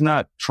 he's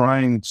not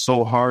trying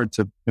so hard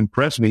to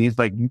impress me. He's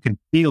like, you can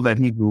feel that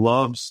he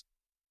loves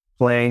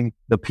playing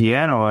the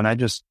piano. And I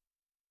just,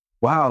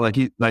 wow,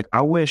 like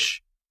I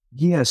wish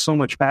he has so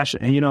much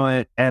passion.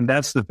 And, and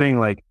that's the thing,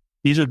 like,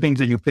 these are things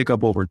that you pick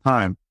up over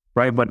time,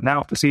 right? But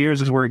now, see,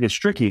 here's where it gets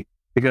tricky,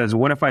 because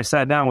what if I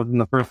sat down within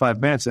the first 5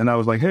 minutes and I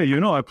was like, hey,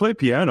 I play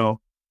piano.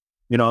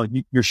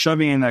 You're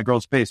shoving in that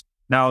girl's face.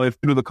 Now, if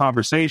through the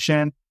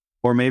conversation,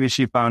 or maybe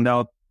she found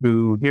out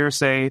through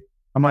hearsay,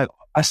 I'm like,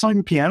 I saw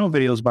your piano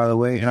videos, by the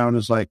way. And I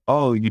was like,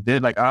 oh, you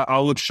did? Like,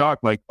 I'll look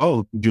shocked. Like,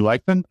 oh, did you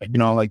like them?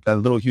 Like that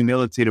little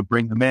humility to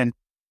bring them in.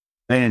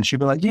 And she'd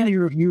be like, yeah,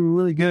 you're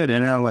really good.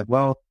 And I'm like,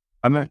 well,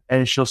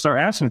 and she'll start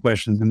asking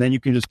questions. And then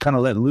you can just kind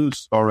of let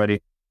loose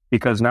already,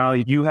 because now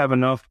you have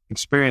enough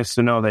experience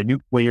to know that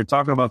when you're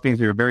talking about things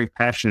that you're very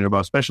passionate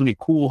about, especially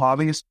cool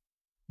hobbies,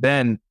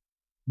 then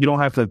you don't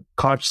have to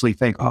consciously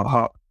think,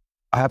 oh,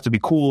 I have to be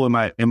cool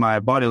in my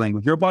body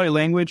language. Your body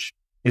language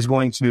is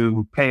going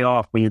to pay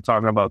off when you're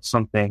talking about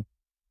something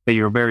that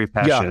you're very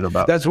passionate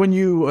about. That's when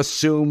you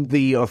assume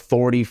the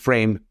authority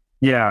frame.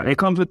 Yeah, it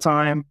comes with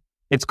time.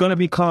 It's going to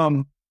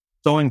become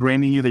so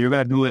ingrained in you that you're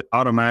going to do it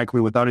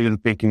automatically without even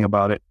thinking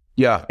about it.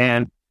 Yeah.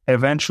 And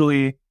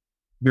eventually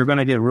you're going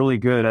to get really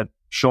good at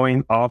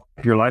showing off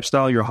your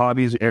lifestyle, your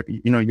hobbies,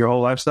 your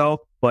whole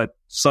lifestyle, but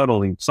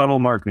subtle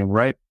marketing,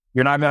 right?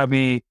 You're not going to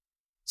be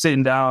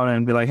sitting down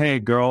and be like, hey,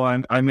 girl,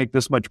 I make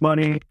this much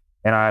money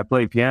and I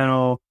play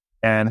piano,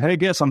 and hey,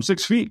 guess I'm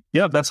 6 feet.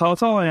 Yep, that's how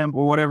tall I am,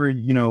 or whatever.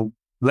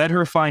 Let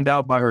her find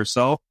out by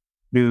herself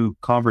through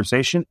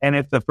conversation. And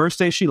if the first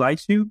day she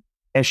likes you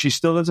and she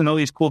still doesn't know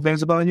these cool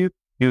things about you,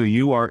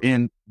 you are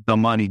in the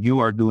money. You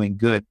are doing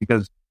good,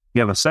 because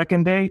you have a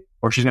second date,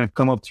 or she's going to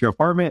come up to your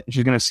apartment.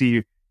 She's going to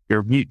see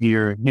your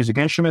music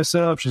instrument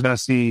setup. She's going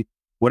to see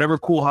whatever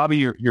cool hobby,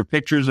 your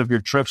pictures of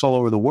your trips all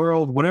over the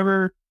world,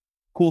 whatever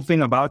cool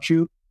thing about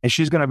you. And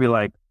she's going to be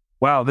like,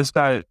 wow, this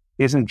guy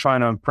isn't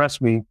trying to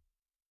impress me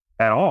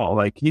at all.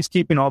 Like, he's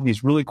keeping all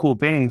these really cool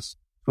things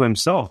to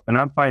himself. And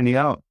I'm finding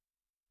out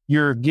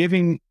you're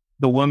giving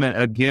the woman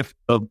a gift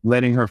of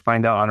letting her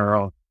find out on her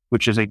own,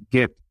 which is a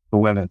gift to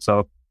women.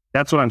 So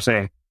that's what I'm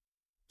saying.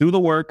 do the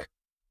work,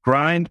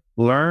 grind,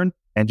 learn,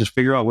 and just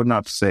figure out what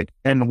not to say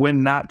and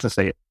when not to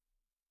say it.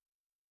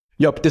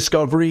 Yep,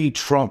 discovery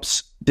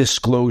trumps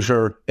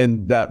disclosure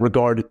in that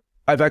regard.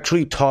 I've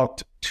actually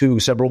talked to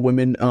several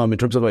women in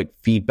terms of like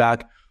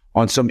feedback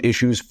on some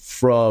issues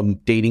from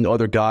dating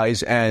other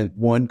guys. And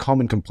one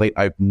common complaint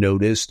I've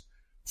noticed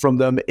from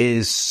them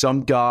is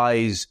some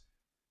guys,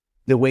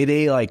 the way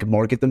they like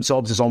market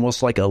themselves is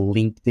almost like a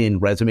LinkedIn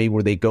resume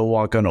where they go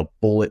like on a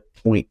bullet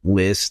point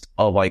list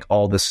of like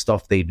all the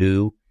stuff they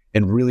do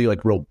in really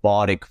like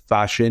robotic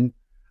fashion,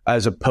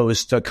 as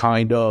opposed to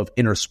kind of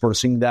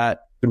interspersing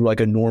that through like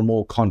a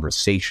normal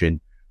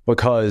conversation.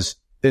 Because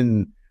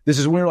then this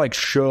is where like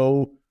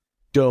show,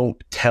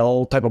 don't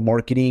tell type of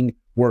marketing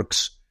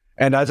works.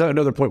 And that's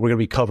another point we're going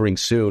to be covering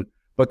soon,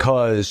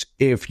 because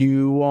if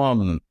you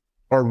are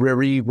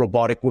very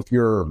robotic with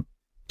your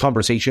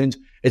conversations,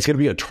 it's going to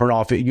be a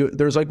turnoff.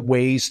 There's like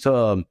ways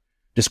to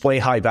display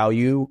high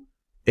value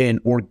in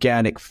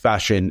organic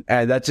fashion,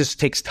 and that just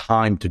takes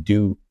time to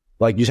do.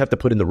 Like, you just have to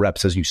put in the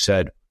reps, as you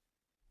said.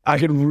 I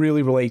can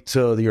really relate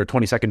to your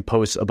 20-second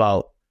post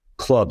about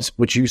clubs,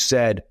 which you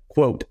said,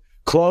 quote,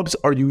 "Clubs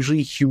are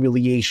usually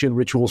humiliation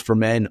rituals for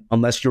men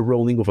unless you're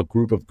rolling with a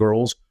group of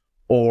girls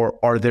or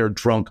are they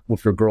drunk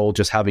with your girl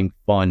just having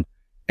fun,"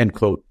 end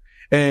quote.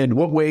 And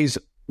what ways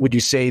would you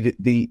say that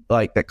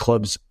that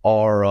clubs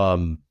are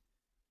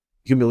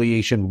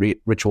humiliation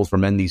rituals for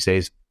men these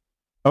days?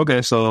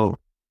 Okay, so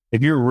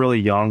if you're really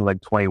young,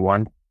 like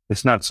 21,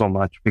 it's not so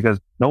much, because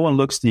no one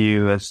looks to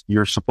you as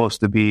you're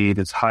supposed to be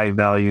this high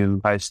value,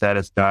 high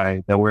status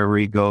guy that wherever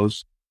he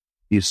goes,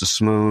 he's so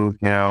smooth,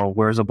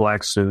 wears a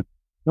black suit.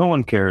 No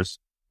one cares,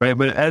 right?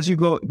 But as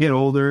you get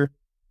older,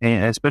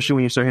 and especially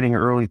when you start hitting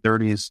your early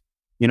 30s,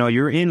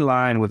 you're in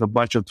line with a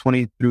bunch of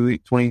 22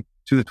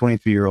 to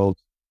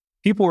 23-year-olds.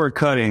 People are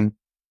cutting.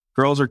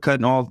 Girls are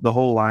cutting the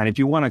whole line. If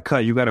you want to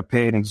cut, you got to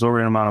pay an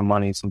exorbitant amount of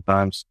money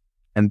sometimes.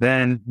 And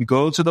then you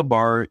go to the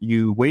bar,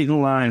 you wait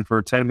in line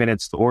for 10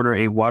 minutes to order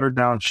a watered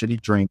down shitty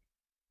drink.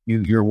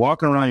 You're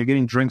walking around, you're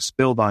getting drinks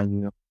spilled on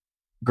you.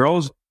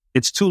 Girls,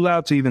 it's too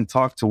loud to even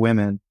talk to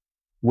women.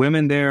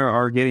 Women there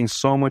are getting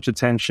so much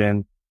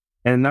attention.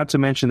 And not to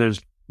mention there's,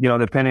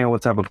 depending on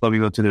what type of club you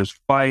go to, there's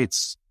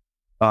fights.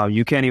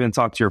 You can't even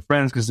talk to your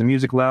friends because the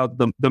music loud.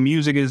 The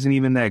music isn't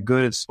even that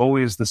good. It's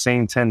always the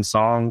same 10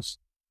 songs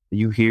that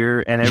you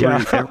hear.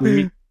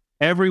 And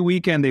every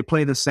weekend they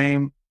play the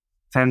same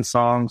 10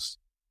 songs.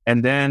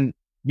 And then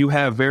you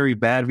have very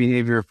bad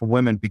behavior from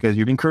women because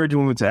you're encouraging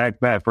women to act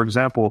bad. For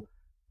example,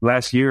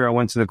 last year I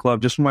went to the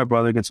club just with my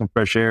brother to get some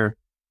fresh air.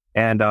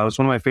 And it was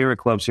one of my favorite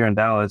clubs here in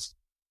Dallas.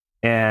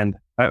 And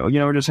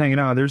we're just hanging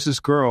out. There's this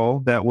girl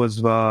that was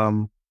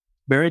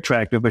very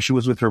attractive, but she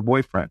was with her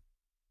boyfriend.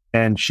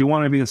 And she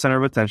wanted to be the center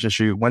of attention.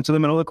 She went to the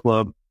middle of the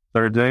club,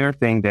 started doing her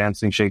thing,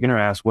 dancing, shaking her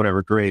ass,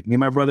 whatever. Great. Me and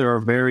my brother are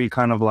very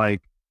kind of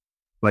like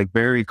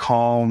very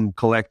calm,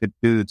 collected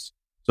dudes.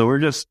 So we're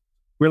just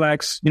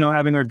relaxed,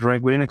 having our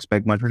drink. We didn't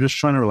expect much. We're just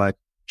trying to relax.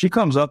 She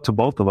comes up to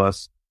both of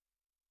us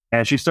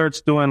and she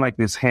starts doing like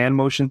this hand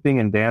motion thing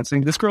and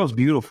dancing. This girl's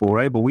beautiful,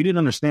 right? But we didn't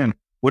understand,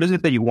 what is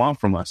it that you want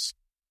from us?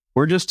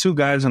 We're just two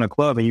guys in a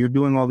club and you're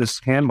doing all this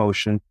hand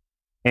motion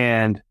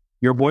and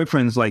your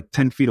boyfriend's like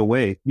 10 feet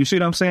away. You see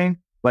what I'm saying?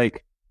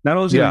 Like, not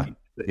only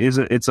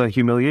it's a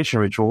humiliation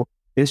ritual,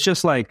 it's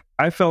just like,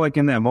 I felt like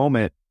in that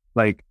moment,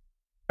 like,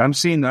 I'm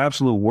seeing the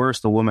absolute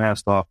worst a woman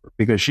has to offer,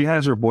 because she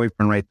has her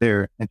boyfriend right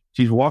there and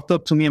she's walked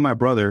up to me and my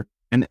brother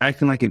and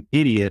acting like an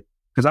idiot,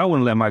 because I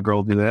wouldn't let my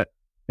girl do that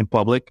in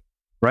public,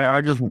 right?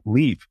 I just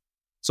leave.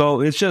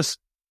 So it's just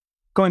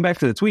going back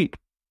to the tweet.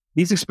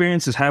 These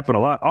experiences happen a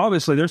lot.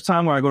 Obviously, there's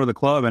time where I go to the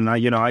club and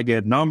I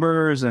get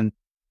numbers and,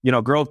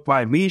 girls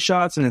buy me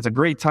shots and it's a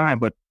great time.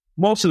 But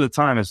most of the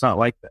time, it's not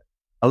like that.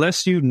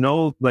 Unless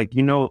all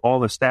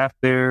the staff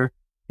there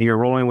and you're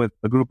rolling with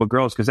a group of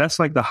girls, because that's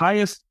like the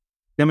highest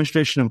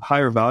demonstration of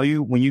higher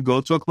value when you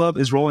go to a club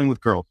is rolling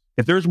with girls.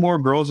 If there's more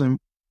girls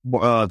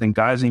than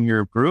guys in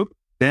your group,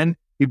 then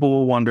people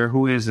will wonder,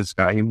 who is this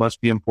guy? He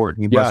must be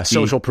important. He must be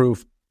social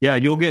proof. Yeah,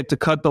 you'll get to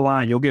cut the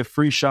line. You'll get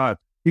free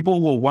shots. People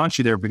will want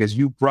you there because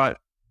you brought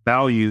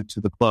value to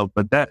the club.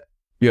 But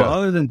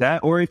other than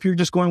that, or if you're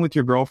just going with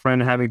your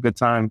girlfriend and having a good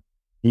time,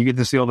 you get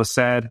to see all the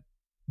sad,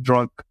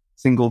 drunk,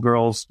 single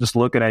girls just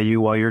looking at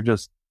you while you're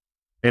just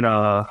in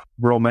a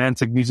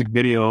romantic music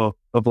video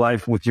of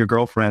life with your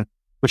girlfriend,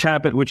 which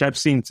I've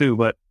seen too.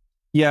 But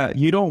yeah,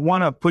 you don't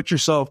want to put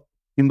yourself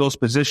in those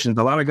positions.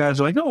 A lot of guys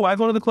are like, "No, I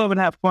go to the club and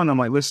have fun." I'm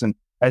like, listen,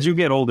 as you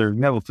get older,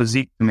 you have a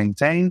physique to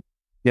maintain.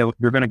 You're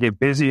going to get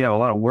busy. You have a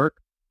lot of work.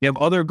 You have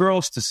other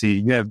girls to see.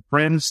 You have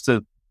friends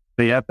that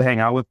you have to hang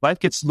out with. Life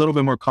gets a little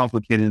bit more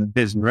complicated in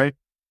business, right?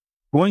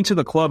 Going to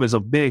the club is a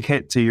big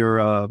hit to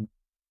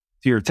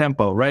your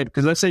tempo, right?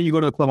 Because let's say you go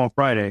to the club on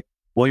Friday.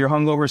 Well, you're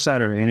hungover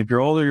Saturday. And if you're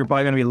older, you're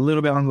probably going to be a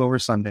little bit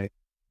hungover Sunday.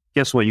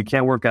 Guess what? You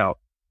can't work out.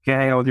 You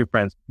can't hang out with your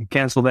friends. You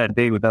cancel that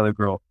date with the other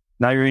girl.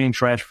 Now you're eating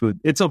trash food.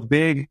 It's a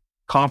big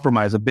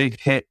compromise, a big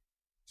hit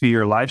to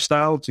your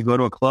lifestyle to go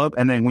to a club.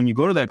 And then when you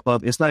go to that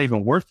club, it's not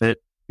even worth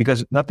it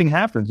because nothing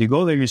happens. You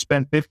go there, you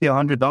spend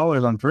 $50,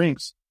 $100 on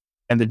drinks.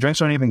 and the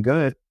drinks aren't even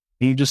good.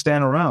 And you just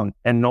stand around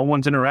and no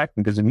one's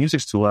interacting because the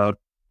music's too loud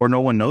or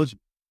no one knows you.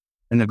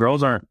 And the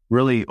girls aren't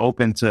really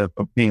open to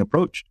being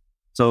approached.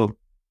 So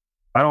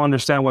I don't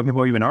understand why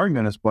people are even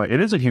arguing this point.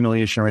 It is a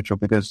humiliation ritual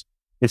because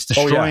it's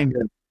destroying,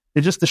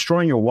 it's just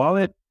destroying your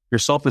wallet, your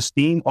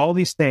self-esteem, all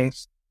these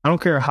things. I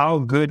don't care how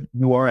good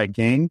you are at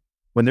game.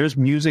 When there's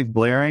music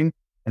blaring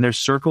and there's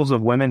circles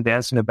of women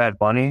dancing to Bad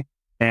Bunny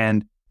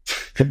and,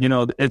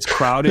 it's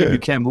crowded, you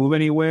can't move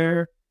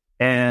anywhere.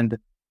 And,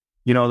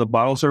 the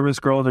bottle service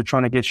girls are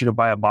trying to get you to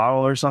buy a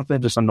bottle or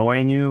something, just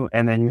annoying you.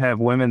 And then you have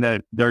women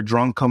that they're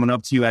drunk coming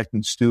up to you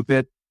acting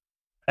stupid.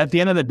 At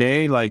the end of the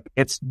day,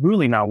 it's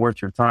really not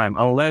worth your time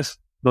unless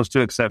those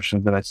two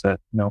exceptions that I said,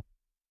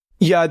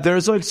 Yeah,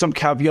 there's some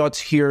caveats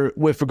here.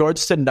 With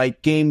regards to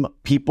night game,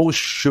 people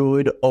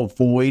should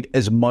avoid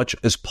as much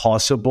as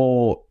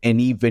possible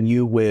any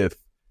venue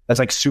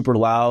that's super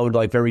loud,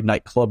 very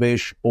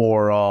nightclubish,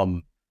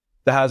 or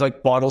that has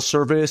bottle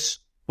service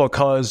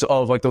because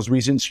of those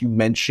reasons you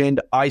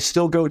mentioned. I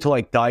still go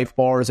to dive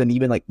bars and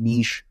even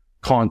niche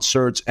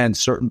concerts and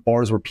certain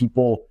bars where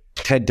people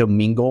tend to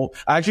mingle.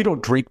 I actually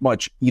don't drink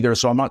much either,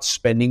 so I'm not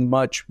spending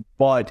much,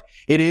 but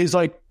it is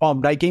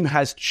night game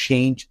has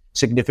changed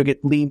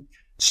significantly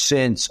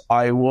since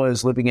I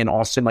was living in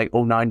Austin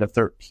 09 to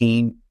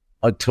 13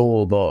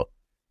 until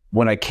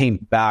when I came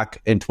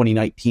back in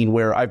 2019,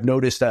 where I've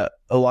noticed that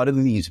a lot of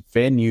these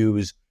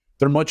venues,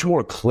 they're much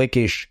more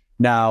cliquish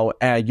now,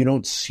 and you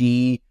don't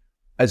see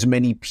as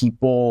many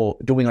people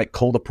doing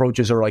cold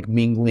approaches or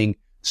mingling.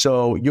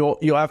 So you'll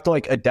have to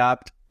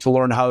adapt to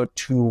learn how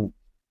to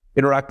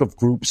interact with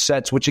group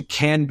sets, which it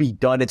can be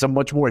done. It's a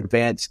much more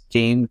advanced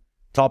game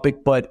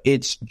topic, but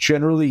it's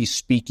generally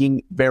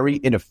speaking very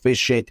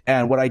inefficient.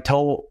 And what I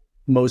tell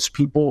most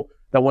people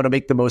that want to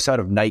make the most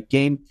out of night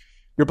game,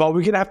 you're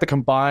probably going to have to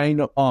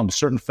combine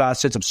certain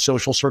facets of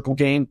social circle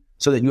game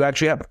so that you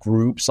actually have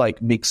groups,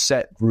 mixed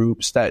set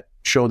groups that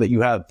show that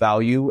you have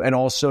value, and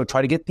also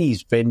try to get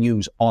these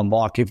venues on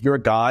lock. If you're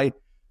a guy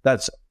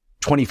that's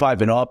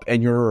 25 and up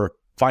and your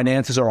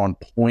finances are on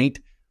point,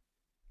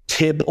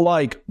 tip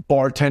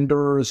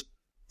bartenders,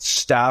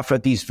 staff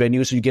at these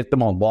venues so you get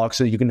them on lock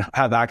so you can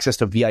have access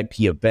to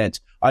VIP events.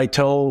 I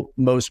tell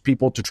most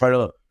people to try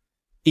to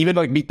even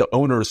meet the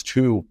owners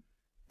too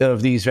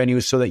of these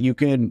venues so that you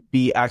can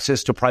be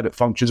access to private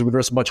functions where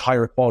there's much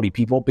higher quality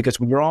people, because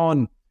when you're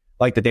on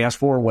the dance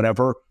floor or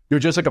whatever, you're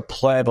just a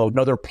pleb,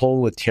 another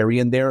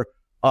proletarian there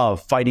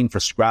fighting for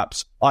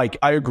scraps. I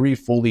agree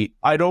fully.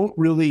 I don't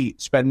really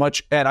spend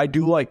much, and I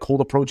do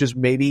cold approaches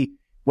maybe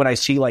when I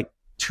see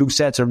 2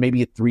 sets or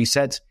maybe 3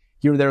 sets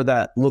here and there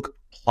that look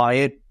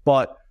quiet.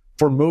 But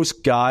for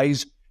most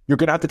guys, you're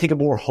going to have to take a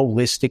more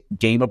holistic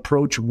game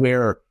approach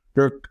where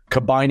you're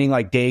combining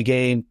day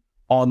game,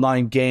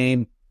 online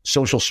game,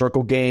 social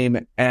circle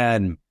game,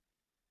 and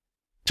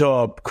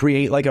to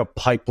create a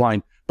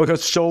pipeline.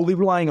 Because solely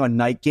relying on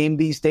night game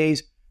these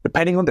days,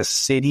 depending on the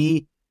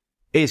city,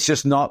 it's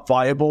just not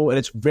viable and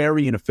it's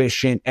very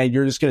inefficient, and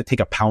you're just going to take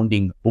a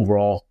pounding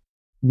overall.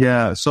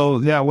 Yeah. So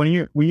when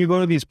you go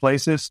to these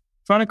places,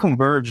 trying to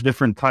converge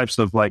different types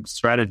of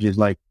strategies.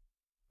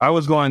 I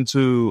was going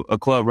to a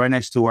club right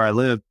next to where I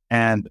live,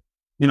 and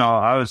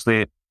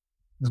obviously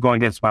it's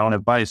going against my own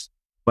advice,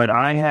 but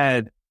I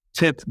had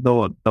tipped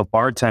the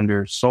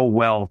bartender so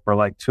well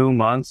for 2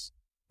 months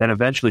that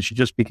eventually she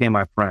just became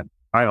my friend.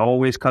 I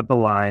always cut the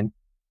line.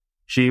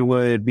 She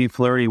would be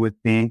flirty with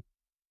me,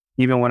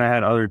 even when I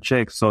had other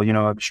chicks. So,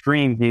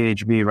 extreme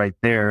DHB right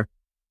there.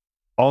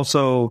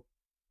 Also,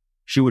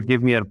 she would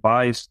give me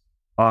advice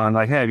on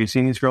hey, have you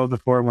seen these girls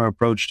before? When I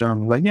approached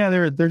them, yeah,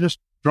 they're just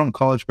drunk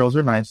college girls.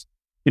 They're nice.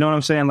 You know what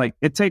I'm saying?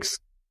 It takes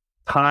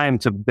time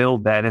to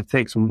build that. It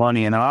takes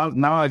money. And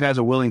now guys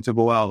are willing to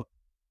go out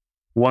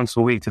once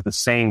a week to the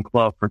same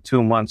club for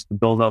 2 months to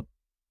build up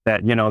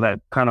that,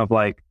 that kind of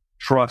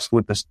trust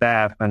with the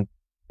staff and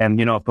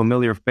a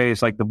familiar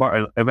face. The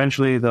bar,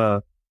 eventually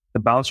the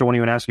bouncer won't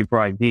even ask you for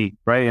ID,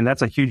 right? And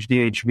that's a huge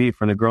DHV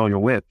for the girl you're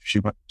with.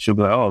 She'll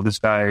be like, oh, this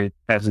guy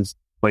has his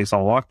place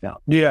on lockdown.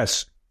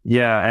 Yes.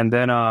 Yeah. And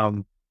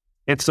then,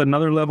 it's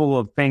another level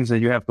of things that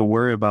you have to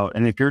worry about.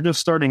 And if you're just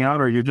starting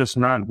out or you're just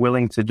not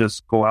willing to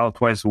just go out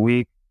twice a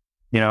week,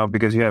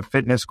 because you have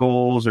fitness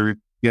goals or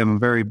you have a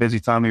very busy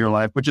time of your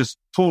life, which is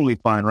totally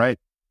fine, right?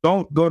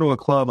 Don't go to a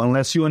club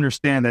unless you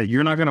understand that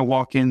you're not going to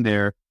walk in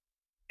there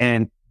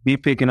and be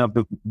picking up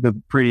the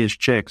prettiest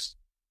chicks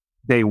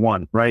day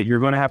one, right? You're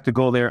going to have to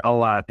go there a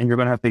lot and you're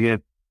going to have to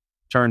get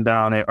turned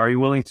down. Are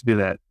you willing to do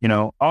that?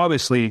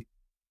 Obviously,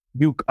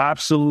 you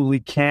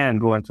absolutely can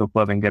go into a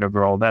club and get a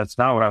girl. That's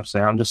not what I'm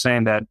saying. I'm just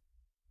saying that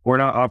we're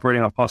not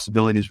operating on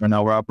possibilities right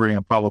now. We're operating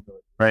on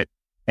probability, right?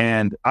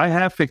 And I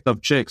have picked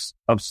up chicks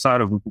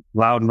outside of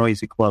loud,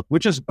 noisy club,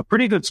 which is a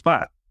pretty good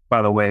spot,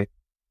 by the way,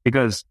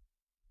 because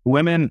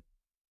women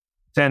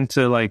tend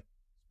to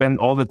spend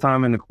all the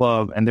time in the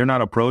club and they're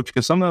not approached,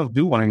 because some of them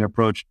do want to get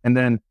approached, and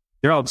then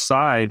they're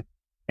outside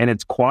and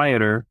it's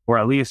quieter, or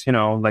at least,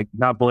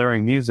 not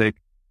blaring music.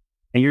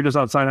 And you're just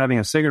outside having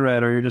a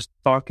cigarette, or you're just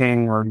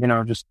talking, or,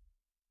 just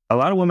a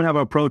lot of women have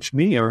approached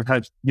me or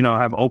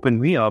have opened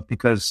me up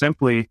because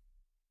simply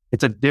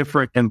it's a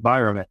different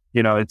environment.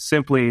 It's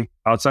simply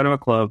outside of a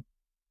club.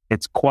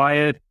 It's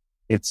quiet.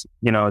 It's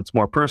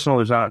more personal.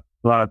 There's not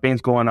a lot of things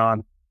going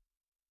on.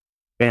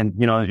 And,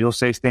 you'll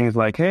say things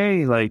like,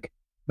 hey, like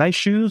nice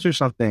shoes or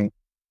something,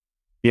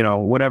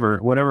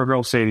 whatever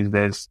girls say these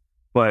days.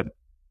 But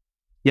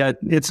yeah,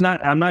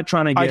 I'm not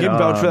trying to get... I can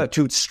vouch for that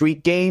too.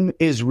 Street game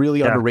is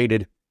really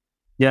underrated.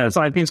 Yeah, I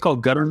think it's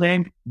called gutter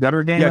game.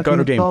 Gutter game. Yeah,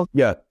 gutter game.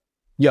 Yeah.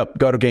 Yep,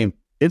 gutter game.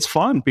 It's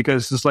fun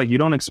because it's like you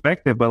don't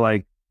expect it, but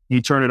like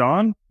you turn it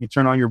on, you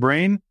turn on your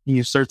brain, and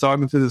you start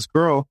talking to this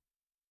girl,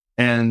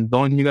 and the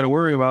only thing you got to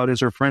worry about is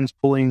her friends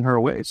pulling her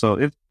away.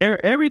 So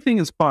everything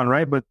is fun,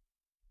 right? But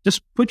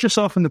just put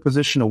yourself in the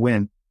position to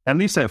win, at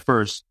least at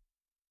first.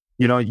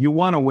 You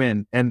want to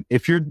win, and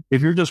if you're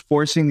just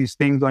forcing these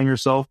things on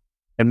yourself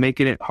and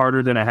making it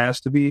harder than it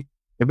has to be,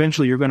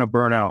 eventually you're going to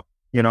burn out.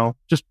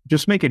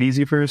 Just make it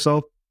easy for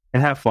yourself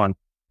and have fun.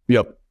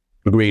 Yep,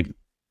 agreed.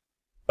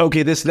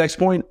 Okay, this next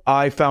point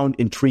I found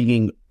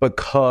intriguing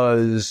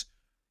because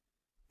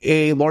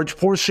a large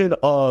portion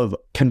of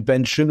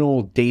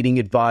conventional dating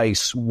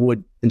advice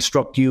would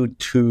instruct you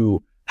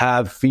to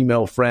have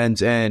female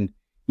friends, and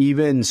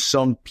even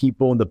some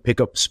people in the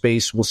pickup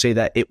space will say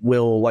that it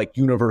will like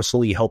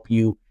universally help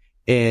you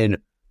in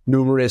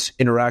numerous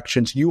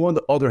interactions. You, on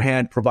the other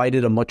hand,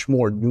 provided a much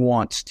more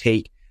nuanced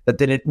take that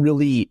didn't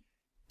really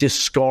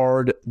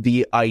discard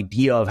the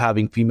idea of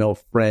having female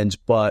friends,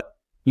 but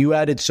you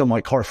added some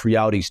like harsh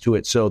realities to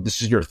it. So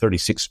this is your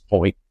 36th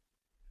point.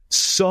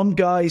 Some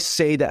guys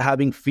say that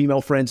having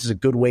female friends is a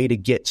good way to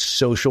get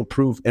social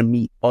proof and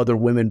meet other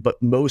women,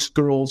 but most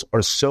girls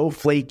are so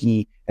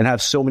flaky and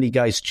have so many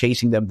guys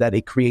chasing them that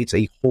it creates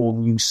a whole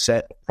new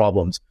set of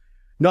problems.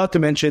 Not to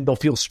mention, they'll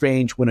feel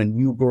strange when a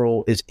new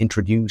girl is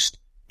introduced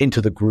into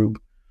the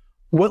group.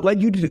 What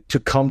led you to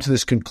come to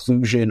this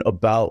conclusion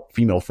about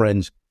female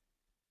friends?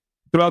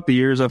 Throughout the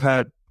years, I've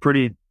had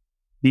pretty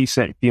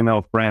decent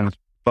female friends,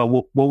 but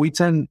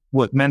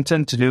what men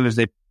tend to do is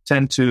they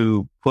tend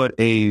to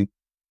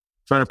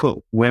try to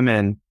put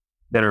women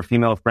that are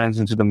female friends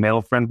into the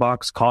male friend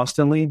box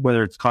constantly,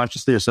 whether it's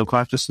consciously or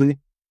subconsciously,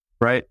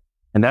 right?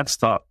 And that's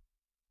tough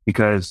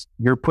because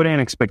you're putting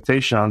an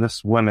expectation on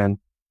this woman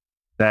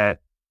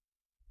that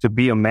to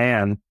be a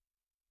man,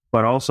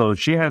 but also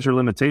she has her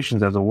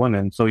limitations as a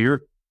woman. So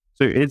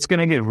it's going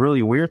to get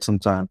really weird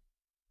sometimes.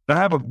 I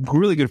have a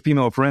really good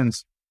female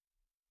friends,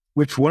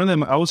 which one of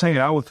them, I was hanging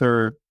out with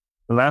her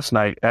last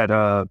night at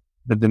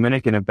the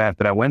Dominican event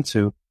that I went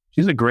to.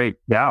 She's a great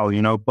gal,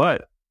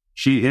 but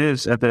she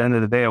is, at the end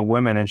of the day, a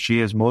woman, and she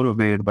is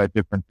motivated by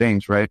different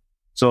things, right?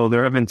 So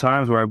there have been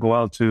times where I go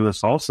out to a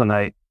salsa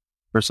night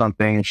or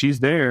something, and she's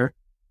there,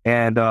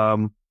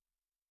 and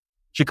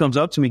she comes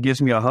up to me,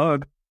 gives me a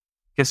hug,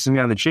 kisses me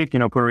on the cheek.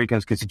 Puerto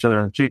Ricans kiss each other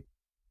on the cheek.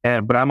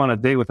 But I'm on a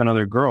date with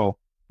another girl,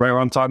 right? Or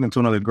I'm talking to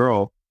another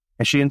girl,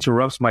 and she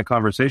interrupts my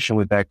conversation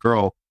with that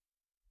girl.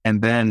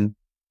 And then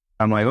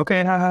I'm like, okay,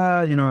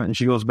 and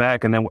she goes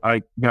back, and then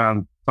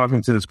I'm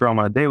talking to this girl I'm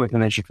on a date with,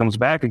 and then she comes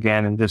back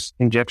again and just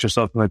injects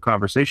herself in the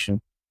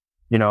conversation.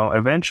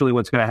 Eventually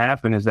what's going to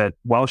happen is that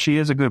while she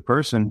is a good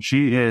person,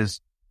 she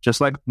is just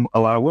like a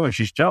lot of women.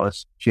 She's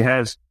jealous. She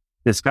has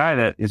this guy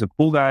that is a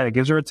cool guy that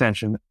gives her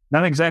attention,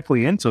 not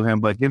exactly into him,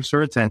 but gives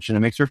her attention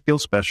and makes her feel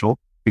special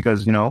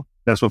because,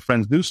 that's what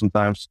friends do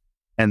sometimes.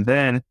 And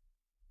then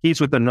he's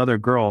with another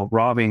girl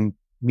robbing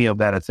me of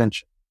that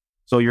attention.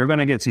 So you're going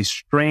to get these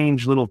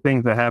strange little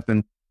things that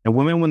happen. And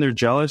women, when they're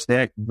jealous, they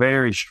act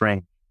very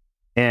strange.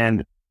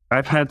 And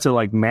I've had to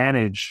like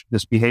manage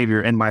this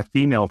behavior in my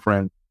female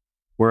friends,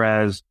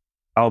 whereas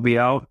I'll be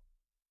out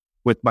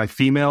with my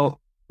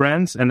female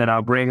friends and then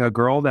I'll bring a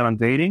girl that I'm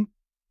dating.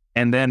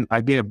 And then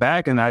I get it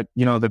back and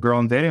the girl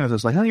I'm dating, I was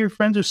just like, oh, your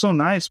friends are so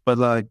nice. But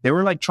like, they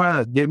were like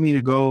trying to get me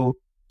to go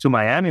to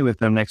Miami with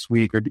them next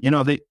week. Or,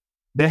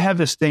 they have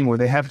this thing where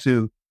they have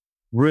to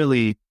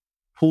really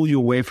pull you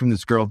away from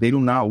this girl. They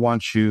do not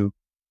want you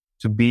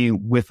to be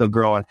with a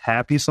girl and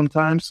happy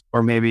sometimes,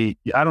 or maybe,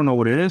 I don't know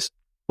what it is,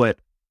 but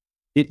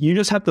you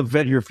just have to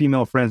vet your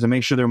female friends and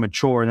make sure they're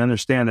mature and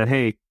understand that,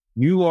 hey,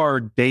 you are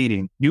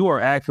dating. You are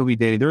actively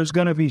dating. There's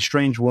going to be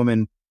strange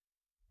women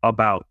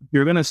about.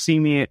 You're going to see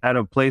me at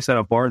a place, at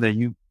a bar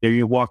that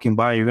you're walking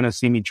by. You're going to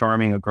see me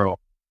charming a girl.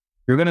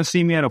 You're going to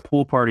see me at a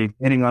pool party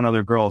hitting on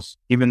other girls,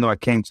 even though I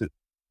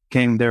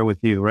came there with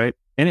you, right?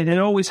 And it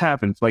always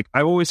happens. Like,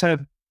 I always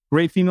have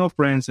great female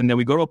friends, and then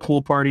we go to a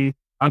pool party.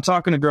 I'm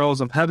talking to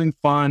girls. I'm having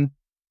fun.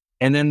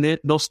 And then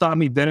they'll stop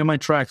me dead in my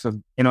tracks.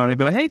 And they'd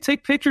be like, hey,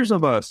 take pictures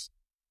of us.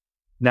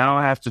 Now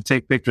I have to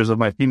take pictures of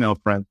my female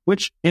friends,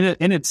 which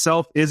in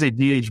itself is a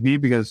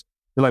DHB because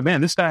they're like, man,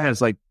 this guy has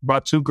like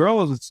brought 2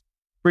 girls. It's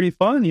pretty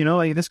fun.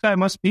 Like this guy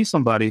must be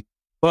somebody.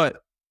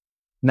 But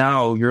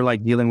now you're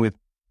like dealing with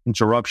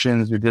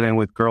interruptions. You're dealing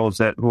with girls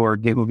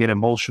who get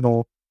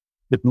emotional.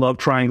 The love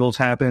triangles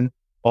happen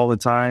all the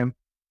time.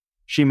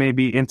 She may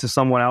be into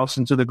someone else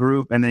into the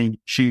group, and then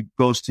she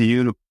goes to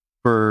you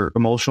for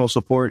emotional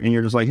support. And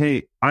you're just like,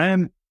 hey, I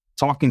am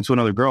talking to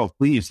another girl.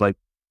 Please, like,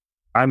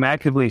 I'm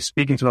actively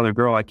speaking to another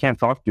girl, I can't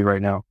talk to you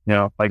right now.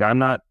 Like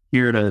I'm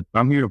here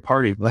to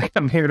party. Like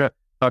I'm here to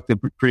talk to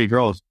pretty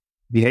girls,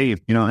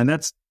 behave, and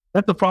that's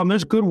the problem.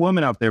 There's good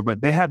women out there,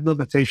 but they have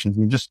limitations.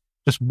 You just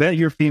vet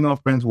your female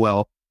friends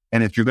well.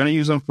 And if you're going to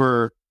use them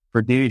for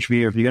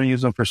DHV, or if you're going to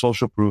use them for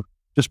social proof,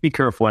 just be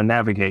careful and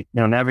navigate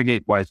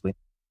wisely.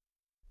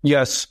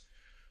 Yes.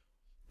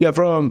 Yeah.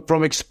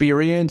 From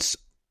experience,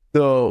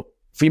 the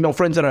female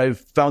friends that I've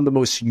found the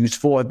most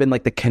useful have been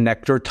like the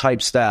connector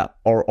types that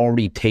are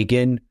already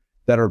taken,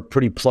 that are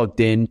pretty plugged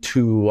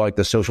into like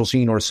the social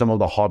scene or some of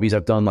the hobbies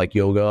I've done, like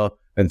yoga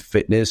and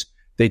fitness.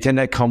 They tend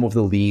to come with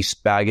the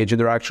least baggage, and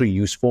they're actually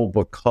useful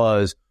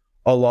because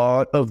a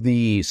lot of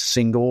the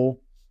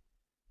single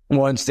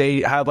ones,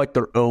 they have like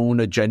their own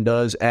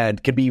agendas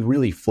and can be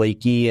really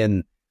flaky,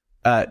 and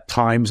at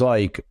times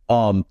like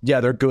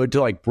they're good to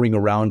like bring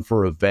around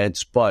for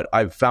events, but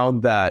I've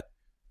found that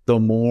the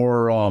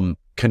more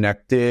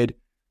connected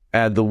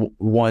and the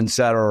ones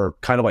that are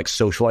kind of like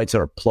socialites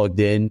that are plugged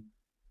in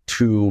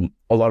to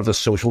a lot of the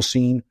social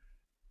scene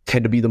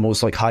tend to be the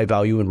most like high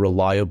value and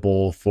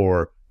reliable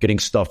for getting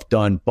stuff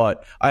done.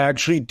 But I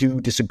actually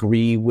do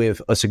disagree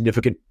with a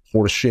significant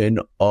portion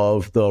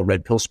of the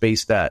red pill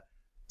space that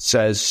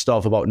says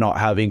stuff about not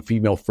having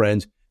female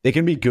friends. They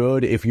can be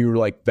good if you're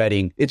like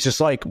vetting. It's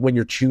just like when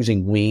you're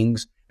choosing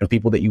wings and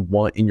people that you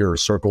want in your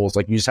circles,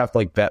 like you just have to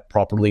like vet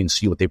properly and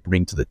see what they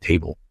bring to the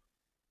table.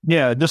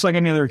 Yeah, just like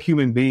any other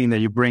human being that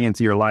you bring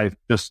into your life,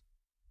 just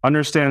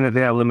understand that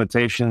they have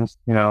limitations,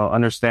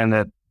 understand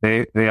that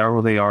they are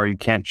who they are. You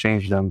can't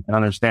change them. And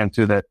understand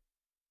too that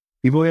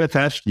people get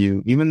attached to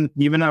you, even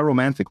not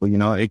romantically,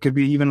 it could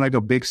be even like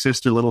a big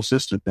sister, little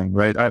sister thing,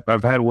 right?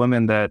 I've had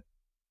women that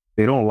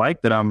they don't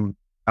like that I'm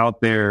out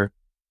there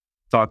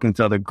talking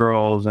to other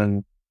girls,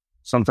 and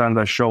sometimes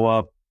I show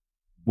up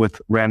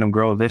with random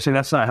girls. They say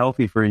that's not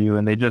healthy for you,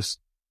 and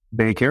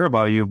they care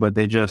about you, but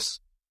they don't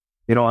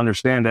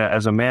understand that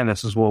as a man,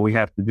 this is what we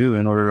have to do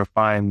in order to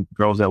find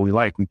girls that we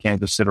like. We can't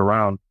just sit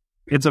around.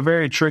 It's a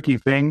very tricky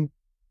thing,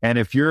 and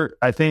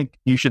I think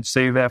you should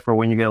save that for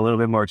when you get a little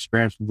bit more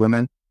experience with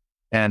women,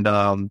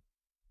 and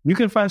you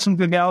can find some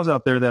good gals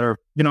out there that are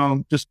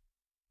just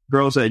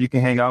girls that you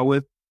can hang out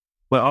with.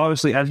 But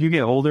obviously, as you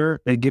get older,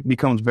 it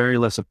becomes very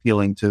less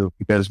appealing too,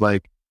 because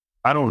like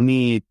I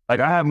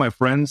have my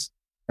friends,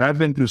 and I've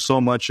been through so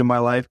much in my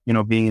life,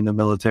 being in the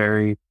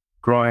military,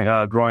 growing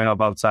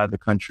up outside the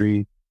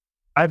country.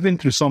 I've been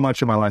through so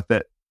much in my life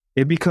that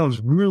it becomes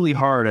really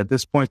hard at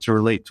this point to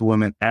relate to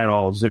women at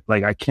all.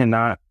 Like I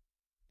cannot,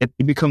 it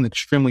becomes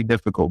extremely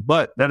difficult.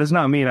 But that does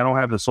not mean I don't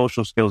have the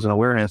social skills and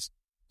awareness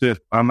to, if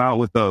I'm out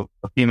with a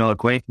female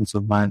acquaintance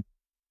of mine,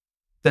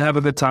 to have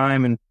a good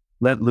time and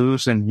let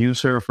loose and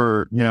use her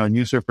for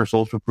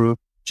social proof.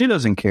 She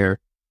doesn't care.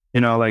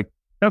 Like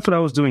that's what I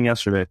was doing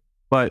yesterday.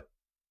 But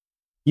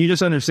you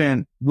just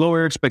understand,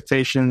 lower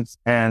expectations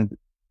and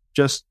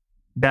just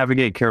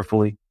navigate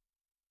carefully.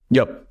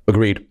 Yep,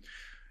 agreed.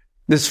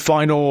 This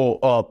final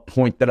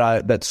point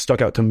that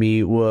stuck out to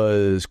me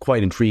was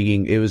quite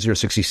intriguing. It was your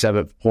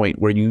 67th point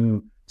where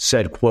you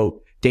said,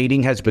 quote,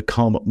 dating has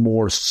become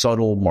more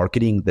subtle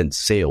marketing than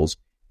sales,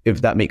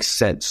 if that makes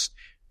sense,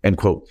 end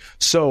quote.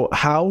 So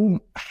how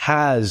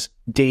has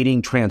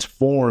dating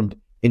transformed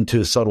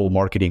into subtle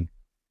marketing?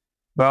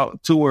 Well,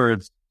 2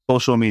 words: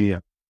 social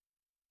media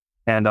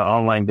and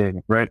online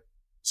dating, right?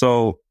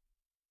 So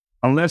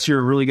unless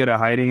you're really good at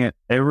hiding it,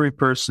 every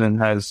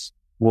person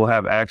will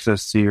have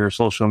access to your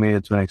social media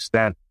to an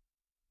extent.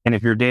 And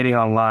if you're dating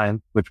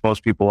online, which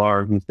most people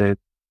are these days,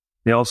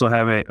 they also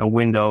have a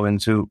window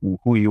into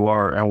who you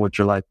are and what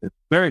your life is.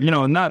 Very,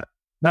 not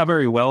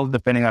very well,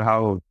 depending on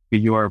how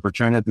you are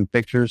portraying it through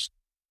pictures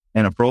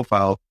and a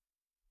profile.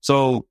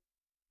 So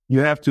you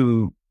have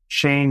to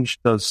change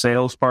the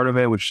sales part of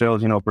it, which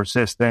shows,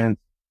 persistence,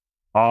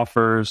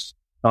 offers,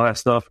 all that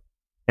stuff,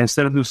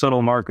 instead of do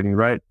subtle marketing,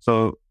 right?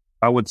 So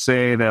I would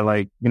say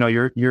that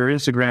your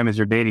Instagram is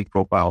your dating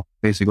profile,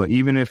 basically.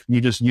 Even if you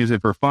just use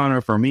it for fun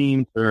or for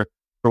memes or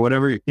for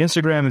whatever,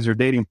 Instagram is your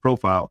dating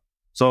profile.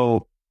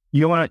 So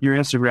you want your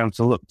Instagram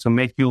to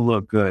make you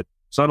look good.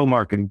 Subtle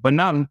marketing, but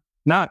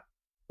not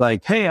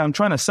like, hey, I'm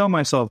trying to sell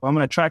myself, I'm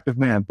an attractive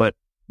man, but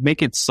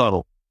make it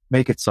subtle.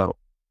 Make it subtle.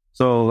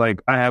 So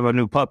like I have a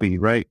new puppy,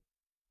 right?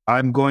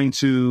 I'm going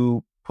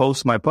to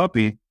post my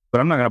puppy, but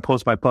I'm not going to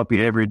post my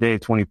puppy every day,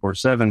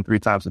 24/7, 3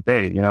 times a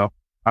day,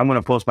 I'm going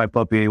to post my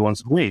puppy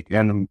once a week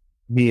and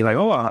be like,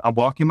 oh, I'm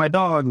walking my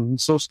dog. I'm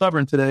so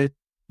stubborn today.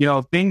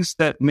 Things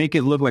that make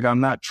it look like I'm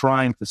not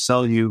trying to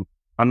sell you.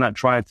 I'm not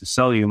trying to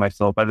sell you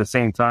myself. At the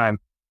same time,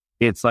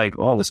 it's like,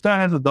 oh, this guy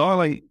has a dog.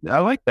 Like, I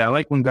like that. I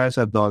like when guys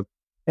have dogs.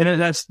 And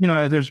that's,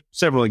 there's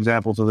several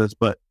examples of this,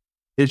 but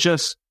it's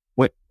just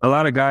what a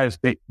lot of guys,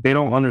 they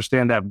don't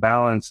understand that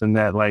balance and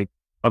that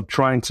of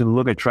trying to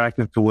look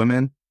attractive to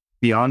women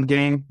beyond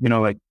game,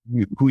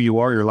 who you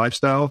are, your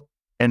lifestyle,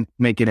 and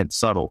making it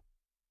subtle.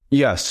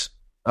 Yes.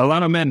 A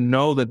lot of men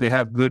know that they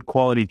have good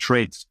quality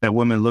traits that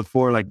women look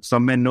for. Like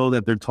some men know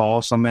that they're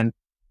tall. Some men,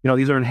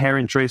 these are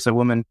inherent traits that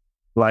women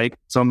like.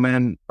 Some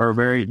men are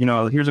very,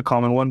 here's a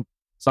common one.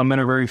 Some men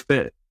are very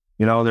fit.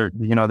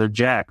 they're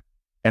jacked.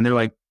 And they're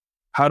like,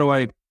 how do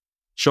I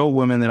show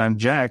women that I'm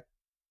jacked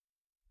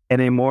in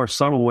a more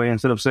subtle way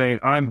instead of saying,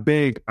 I'm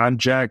big, I'm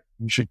jacked,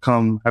 you should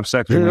come have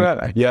sex with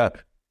me? Yeah.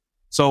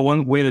 So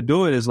one way to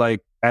do it is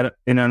like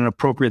in an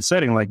appropriate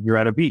setting, like you're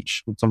at a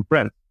beach with some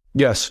friends.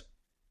 Yes.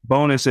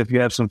 Bonus if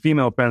you have some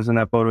female friends in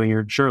that photo and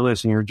you're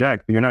shirtless and you're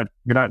jacked, but you're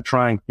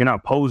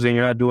not posing,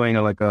 you're not doing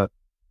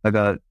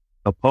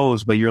a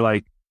pose, but you're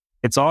like,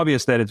 it's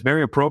obvious that it's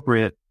very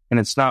appropriate and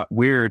it's not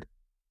weird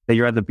that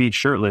you're at the beach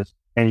shirtless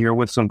and you're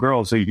with some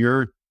girls. So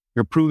you're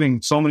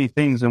proving so many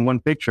things in one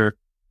picture,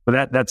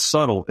 but that's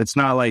subtle. It's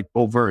not like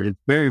overt. It's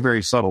very,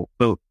 very subtle.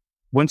 So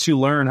once you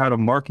learn how to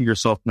market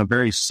yourself in a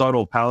very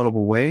subtle,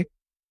 palatable way,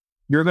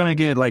 you're going to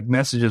get like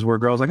messages where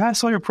girls like, I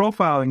saw your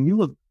profile and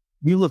you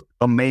look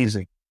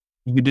amazing.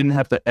 You didn't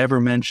have to ever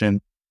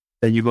mention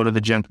that you go to the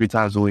gym 3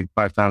 times a week,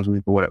 5 times a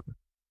week, or whatever.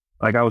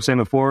 Like I was saying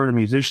before, the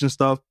musician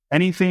stuff,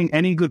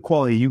 any good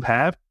quality you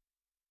have,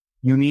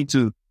 you need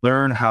to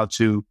learn how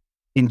to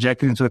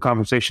inject it into the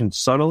conversation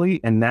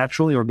subtly and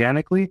naturally,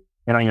 organically.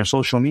 And on your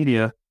social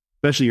media,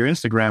 especially your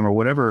Instagram or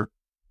whatever,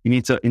 you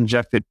need to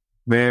inject it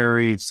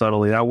very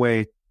subtly. That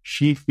way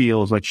she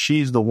feels like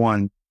she's the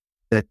one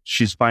that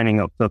she's finding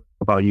out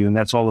about you. And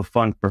that's all the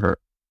fun for her.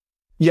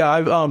 Yeah.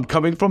 I've,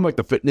 coming from like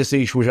the fitness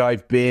age, which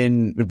I've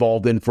been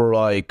involved in for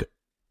like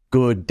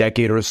good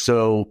decade or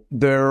so,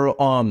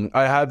 I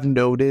have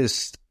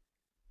noticed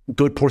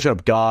good portion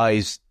of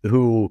guys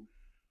who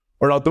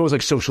are not those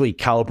like socially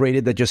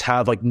calibrated that just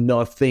have like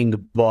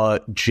nothing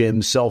but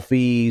gym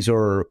selfies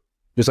or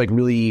just like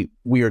really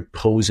weird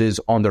poses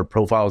on their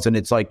profiles. And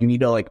it's like, you need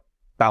to like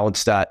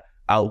balance that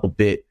out a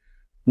bit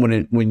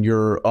when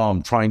you're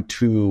trying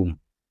to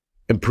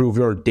improve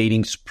your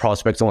dating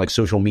prospects on like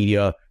social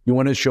media. You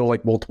want to show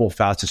like multiple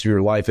facets of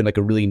your life in like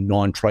a really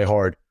non-try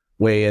hard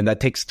way. And that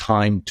takes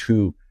time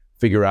to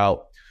figure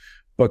out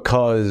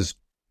because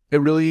it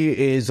really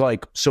is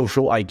like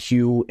social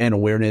IQ and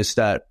awareness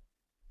that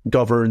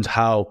governs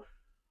how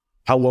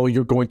well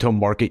you're going to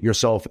market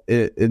yourself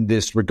in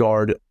this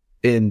regard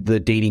in the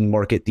dating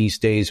market these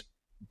days,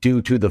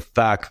 due to the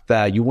fact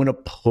that you want to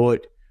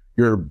put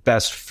your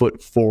best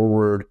foot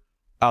forward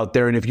out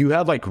there. And if you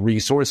have like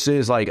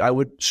resources, like I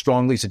would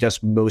strongly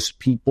suggest most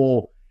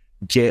people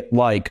get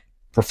like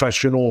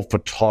professional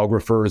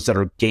photographers that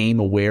are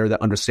game aware,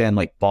 that understand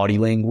like body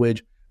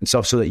language and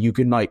stuff, so that you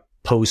can like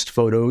post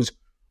photos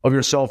of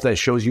yourself that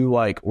shows you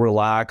like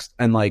relaxed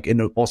and like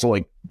in also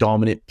like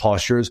dominant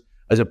postures,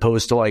 as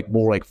opposed to like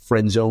more like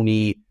friend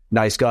zoney,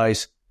 nice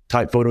guys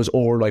type photos,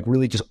 or like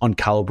really just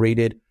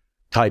uncalibrated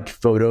type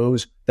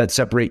photos that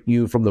separate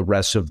you from the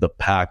rest of the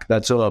pack.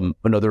 That's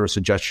another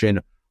suggestion.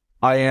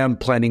 I am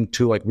planning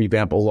to like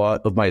revamp a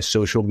lot of my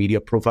social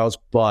media profiles,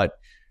 but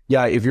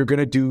yeah, if you're going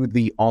to do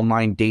the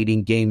online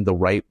dating game the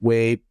right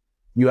way,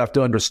 you have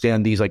to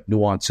understand these like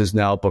nuances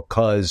now,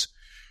 because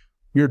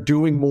you're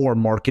doing more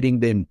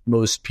marketing than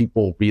most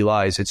people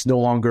realize. It's no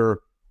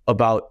longer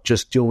about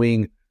just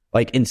doing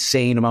like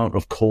insane amount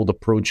of cold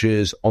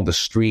approaches on the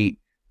street.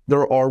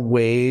 There are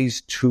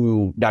ways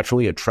to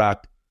naturally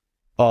attract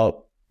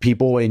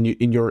people in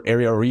your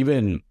area, or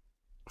even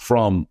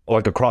from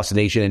like across the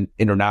nation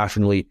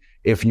internationally,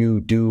 if you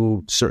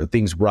do certain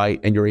things right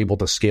and you're able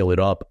to scale it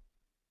up.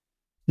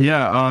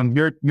 Yeah,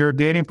 you're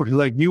dating,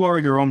 like you are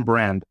your own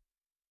brand,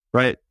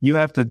 right? You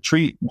have to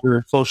treat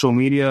your social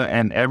media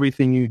and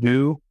everything you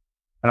do.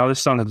 I know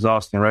this sounds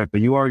exhausting, right?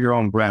 But you are your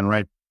own brand,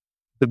 right?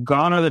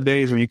 Gone are the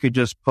days where you could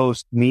just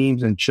post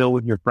memes and chill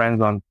with your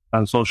friends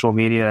on social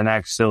media and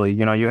act silly.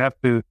 You know, you have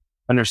to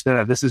understand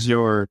that this is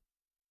your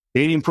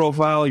dating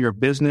profile, your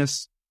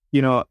business,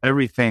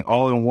 everything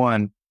all in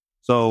one.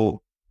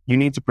 So you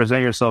need to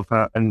present yourself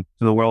into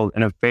the world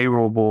in a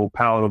favorable,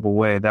 palatable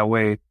way. That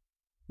way,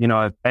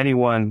 if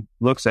anyone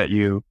looks at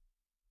you,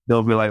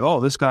 they'll be like, oh,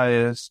 this guy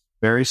is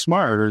very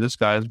smart, or this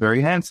guy is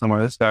very handsome,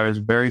 or this guy is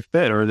very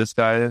fit, or this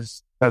guy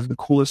has the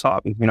coolest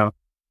hobby,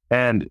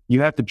 and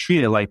you have to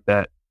treat it like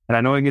that. And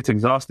I know it gets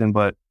exhausting,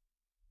 but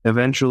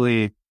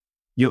eventually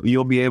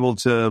you'll be able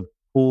to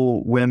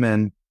pull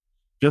women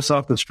just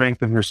off the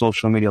strength of your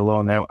social media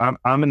alone. Now,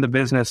 I'm in the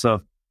business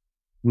of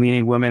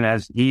meeting women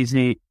as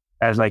easy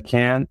as I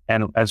can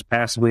and as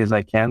passively as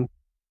I can,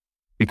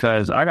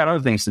 because I got other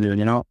things to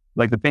do,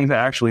 like the things that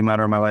actually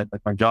matter in my life,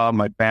 like my job,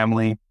 my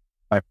family,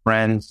 my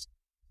friends,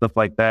 stuff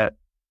like that.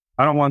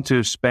 I don't want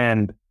to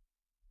spend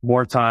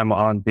more time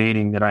on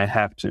dating than I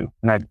have to.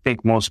 And I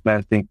think most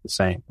men think the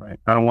same, right?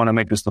 I don't want to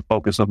make this the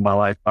focus of my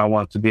life. I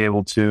want to be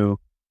able to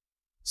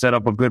set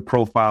up a good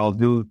profile,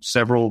 do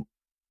several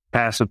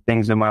passive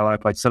things in my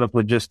life, like set up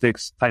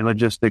tight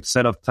logistics,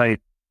 set up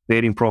tight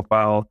dating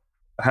profile,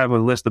 have a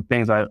list of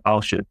things I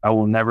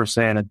will never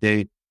say on a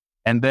date,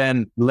 and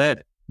then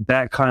let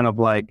that kind of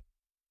like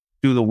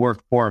do the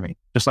work for me.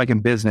 Just like in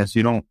business,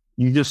 you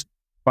just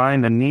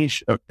find a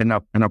niche in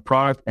a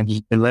product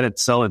and let it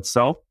sell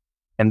itself.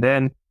 And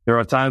then there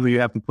are times where you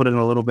have to put in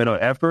a little bit of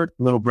effort,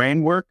 a little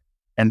brain work.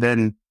 And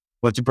then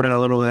once you put in a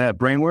little of that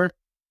brain work,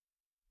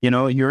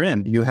 you're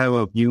in.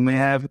 You may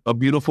have a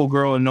beautiful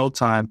girl in no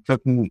time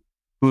cooking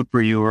food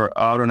for you or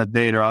out on a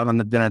date or out on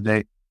a dinner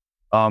date.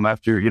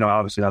 After,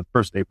 obviously not the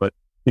first date, but,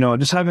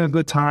 just having a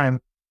good time.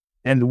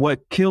 And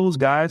what kills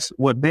guys,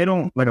 what they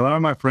don't, like a lot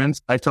of my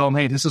friends, I tell them,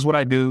 hey, this is what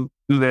I do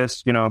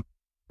this,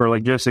 for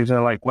logistics. And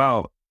they're like,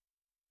 wow,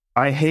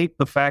 I hate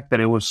the fact that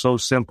it was so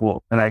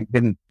simple and I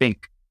didn't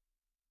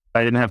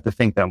have to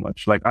think that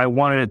much. Like I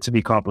wanted it to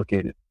be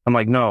complicated. I'm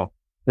like, no,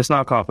 it's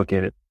not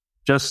complicated.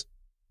 Just,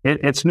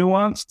 it's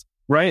nuanced,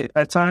 right?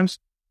 At times,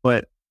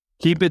 but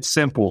keep it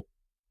simple.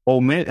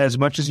 Omit as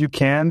much as you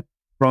can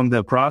from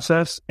the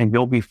process and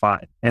you'll be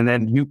fine. And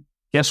then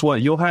guess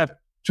what? You'll have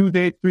 2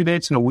 dates, 3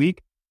 dates in a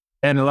week.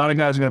 And a lot of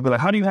guys are going to be like,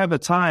 how do you have the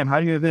time? How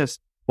do you have this?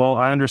 Well,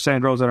 I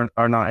understand girls that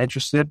are not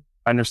interested.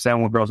 I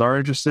understand when girls are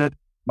interested.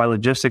 My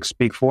logistics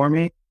speak for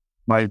me.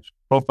 My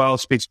profile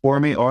speaks for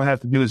me. All I have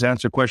to do is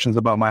answer questions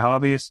about my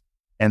hobbies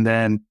and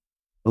then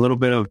a little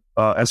bit of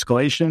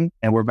escalation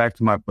and we're back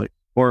to my place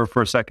or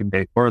for a second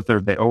date or a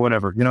third date or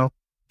whatever,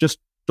 just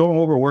don't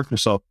overwork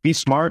yourself. Be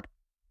smart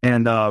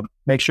and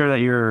make sure that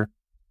your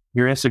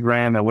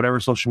Instagram and whatever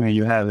social media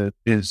you have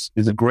is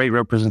a great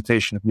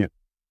representation of you.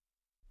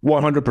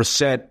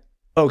 100%.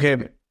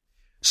 Okay.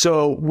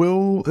 So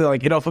we'll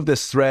get off of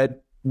this thread.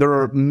 There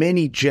are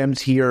many gems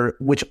here,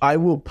 which I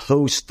will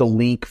post the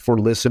link for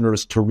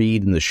listeners to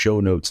read in the show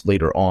notes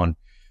later on.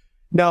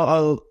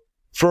 Now,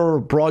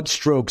 for broad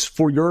strokes,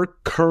 for your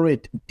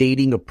current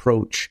dating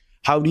approach,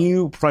 how do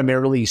you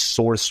primarily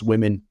source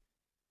women?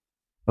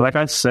 Like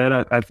I said,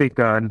 I think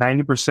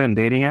 90%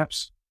 dating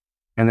apps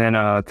and then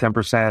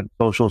 10%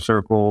 social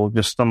circle,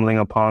 just stumbling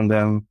upon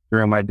them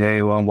during my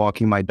day while I'm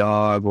walking my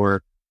dog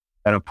or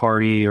at a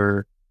party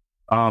or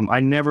I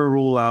never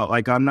rule out,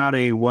 like I'm not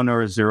a 1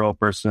 or a 0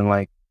 person.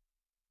 Like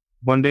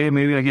one day,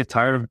 maybe I get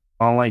tired of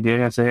online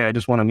dating and say, hey, I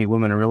just want to meet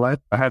women in real life.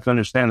 I have to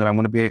understand that I'm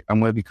going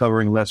to be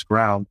covering less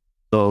ground.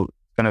 So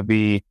it's going to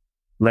be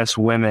less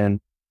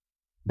women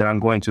that I'm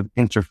going to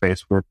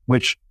interface with,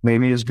 which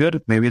maybe is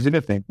good. Maybe it's a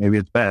good thing. Maybe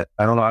it's bad.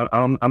 I don't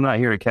know. I'm not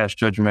here to cast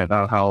judgment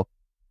on how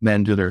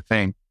men do their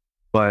thing,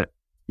 but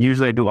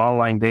usually I do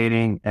online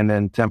dating and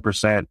then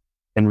 10%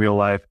 in real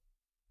life,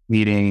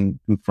 meeting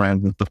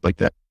friends and stuff like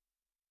that.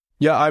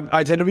 Yeah,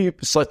 I tend to be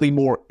slightly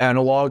more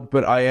analog,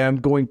 but I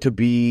am going to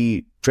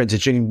be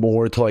transitioning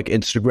more to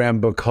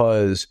Instagram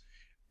because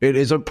it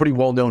is a pretty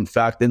well-known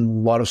fact in a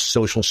lot of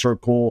social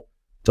circle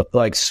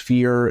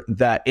sphere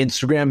that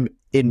Instagram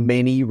in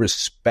many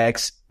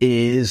respects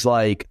is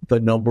the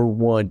number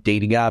one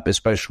dating app,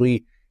 especially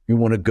if you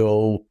want to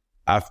go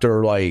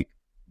after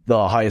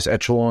the highest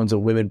echelons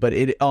of women. But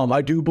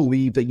I do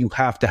believe that you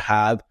have to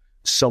have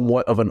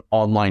somewhat of an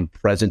online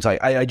presence.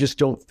 I just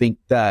don't think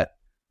that.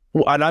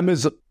 Well, and I'm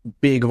as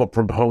big of a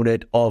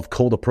proponent of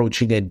cold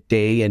approaching in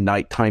day and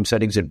nighttime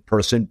settings in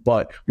person,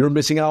 but you're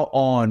missing out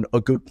on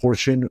a good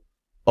portion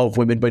of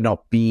women by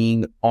not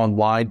being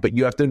online. But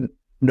you have to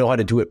know how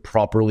to do it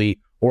properly,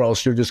 or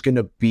else you're just going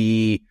to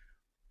be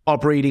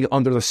operating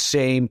under the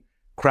same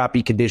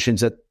crappy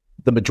conditions that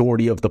the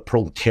majority of the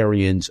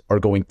proletarians are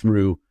going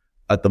through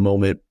at the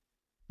moment.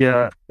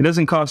 Yeah, it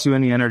doesn't cost you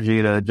any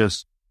energy to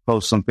just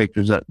post some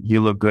pictures that you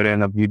look good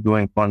in of you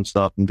doing fun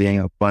stuff and being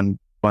a fun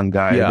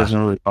guy. Yeah. It doesn't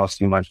really cost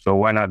you much, so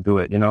why not do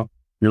it?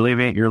 You're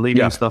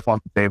leaving stuff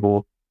on the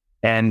table,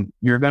 and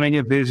you're gonna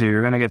get busy.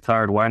 You're gonna get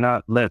tired. Why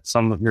not let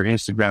some of your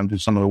Instagram do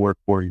some of the work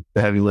for you,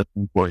 the heavy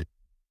lifting for you?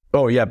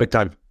 Oh yeah, big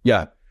time.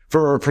 Yeah,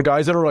 for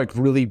guys that are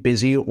really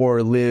busy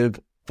or live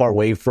far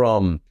away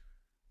from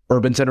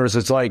urban centers,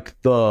 it's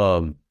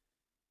generally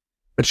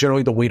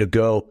the way to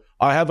go.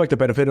 I have the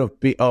benefit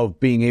of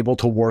being able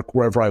to work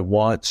wherever I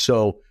want,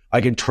 so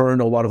I can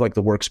turn a lot of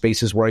the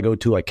workspaces where I go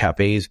to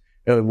cafes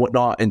and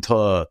whatnot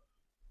into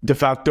de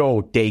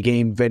facto day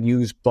game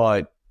venues,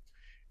 but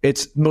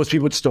most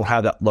people still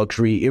have that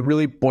luxury. It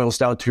really boils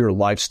down to your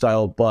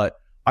lifestyle, but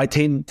I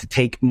tend to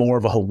take more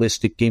of a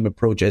holistic game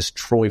approach, as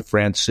Troy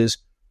Francis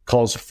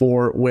calls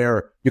for,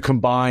 where you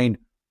combine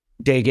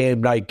day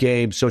game, night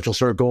game, social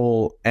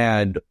circle,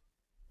 and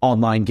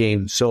online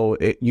game. So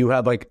you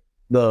have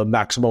the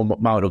maximum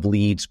amount of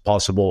leads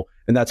possible,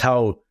 and that's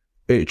how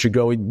it should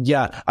go. And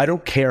yeah, I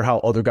don't care how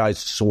other guys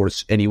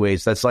source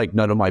anyways. That's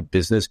none of my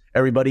business.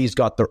 Everybody's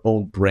got their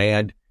own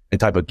brand and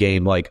type of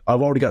game. I've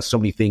already got so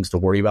many things to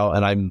worry about,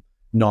 and I'm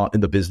not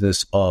in the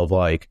business of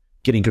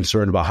getting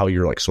concerned about how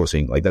you're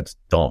sourcing. That's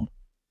dumb.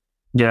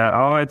 Yeah,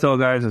 all I tell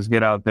guys is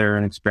get out there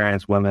and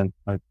experience women.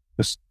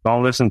 Just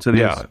don't listen to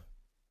these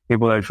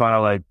people that are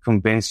trying to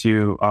convince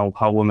you on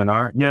how women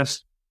are.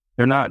 Yes,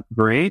 they're not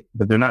great,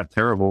 but they're not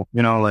terrible.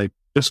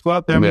 Just go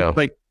out there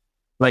and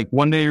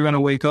one day you're going to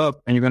wake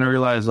up and you're going to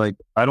realize, I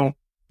don't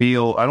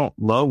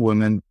love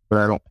women, but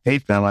I don't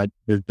hate them.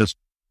 They're just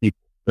people.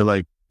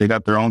 They're they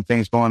got their own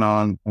things going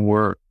on,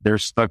 and they're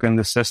stuck in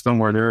the system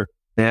where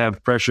they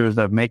have pressures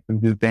that make them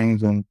do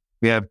things, and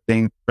we have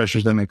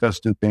pressures that make us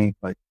do things.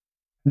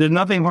 There's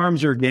nothing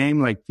harms your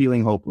game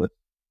feeling hopeless.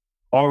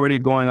 Already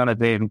going on a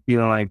date and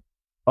feeling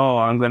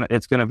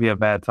it's going to be a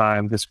bad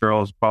time. This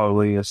girl's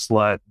probably a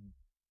slut.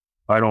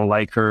 I don't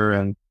like her,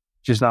 and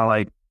she's not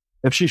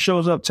If she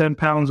shows up 10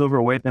 pounds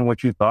overweight than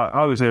what you thought,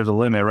 obviously there's a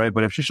limit, right?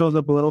 But if she shows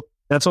up a little,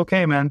 that's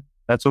okay, man.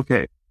 That's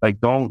okay. Like,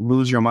 don't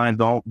lose your mind.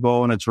 Don't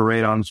go on a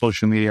tirade on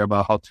social media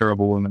about how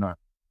terrible women are.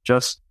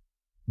 Just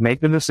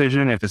make the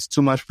decision. If it's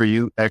too much for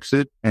you,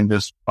 exit and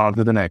just on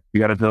to the next. You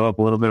got to develop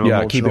a little bit of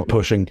emotional. Keep it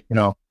pushing.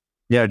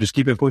 Just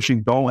keep it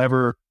pushing. Don't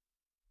ever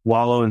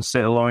wallow and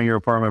sit alone in your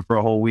apartment for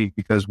a whole week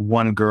because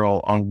one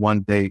girl on one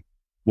date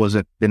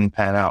didn't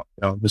pan out.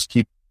 Just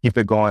keep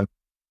it going.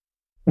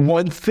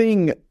 One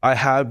thing I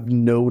have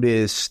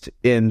noticed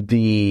and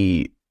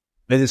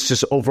it's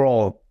just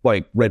overall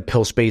like red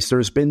pill space,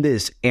 there's been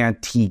this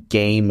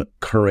anti-game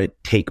current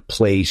take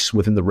place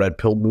within the red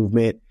pill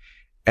movement,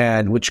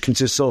 and which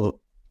consists of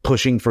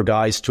pushing for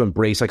guys to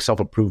embrace like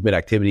self-improvement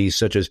activities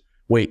such as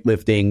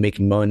weightlifting,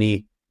 making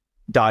money,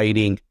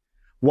 dieting,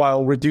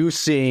 while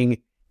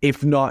reducing,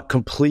 if not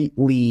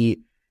completely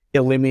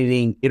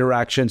eliminating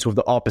interactions with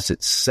the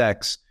opposite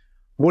sex.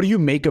 What do you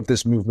make of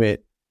this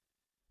movement?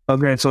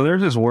 Okay, so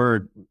there's this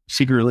word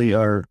secretly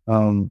or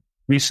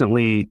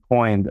recently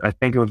coined. I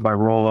think it was by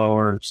Rolo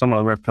or some of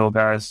the red pill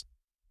guys,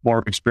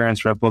 more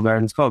experienced red pill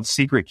guys. It's called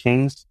Secret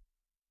Kings.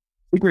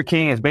 Secret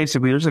King is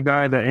basically, there's a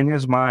guy that in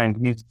his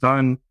mind, he's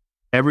done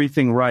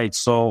everything right.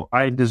 So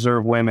I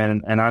deserve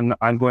women, and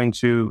I'm going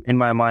to, in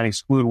my mind,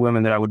 exclude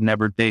women that I would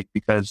never date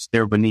because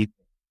they're beneath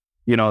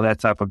me. That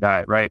type of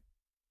guy, right?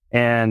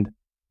 And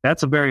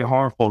that's a very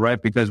harmful,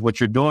 right? Because what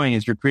you're doing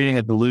is you're creating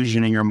a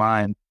delusion in your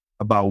mind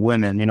about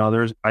women.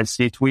 I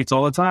see tweets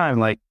all the time,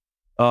 like,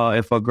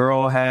 if a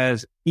girl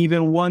has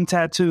even one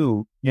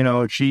tattoo,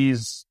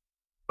 she's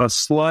a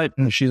slut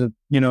and she's for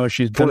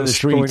the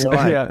streets.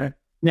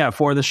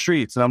 For the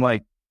streets. And I'm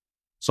like,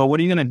 so what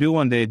are you going to do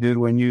one day, dude,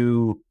 when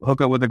you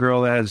hook up with a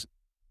girl that has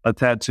a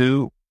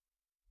tattoo?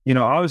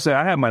 Obviously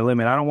I have my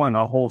limit. I don't want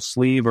a whole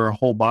sleeve or a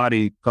whole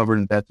body covered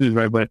in tattoos,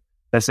 right? But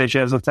let's say she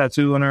has a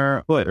tattoo on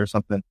her foot or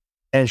something,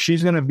 and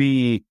she's going to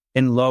be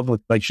in love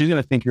with, like, she's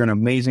going to think you're an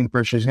amazing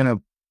person. She's going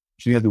to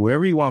do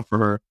whatever you want for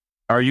her.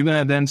 Are you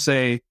going to then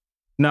say,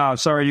 no,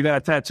 sorry, you got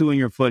a tattoo in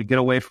your foot, get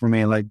away from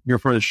me, like, you're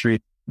for the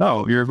street?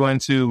 No, you're going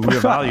to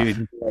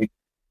reevaluate. Like,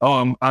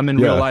 oh, I'm in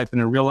real life, and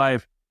in real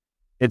life,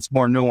 it's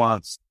more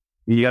nuanced.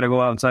 You got to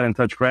go outside and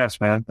touch grass,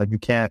 man. Like,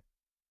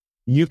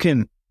 you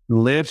can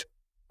live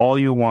all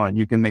you want.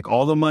 You can make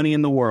all the money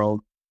in the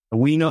world. And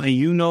we know,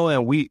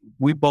 and we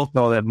both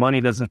know that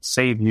money doesn't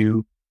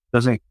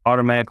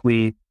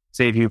automatically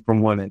save you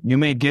from women. You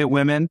may get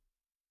women,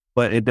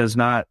 but it does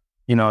not,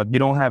 you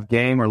don't have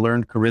game or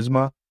learned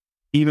charisma.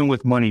 Even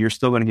with money, you're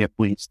still going to get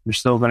fleeced. You're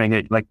still going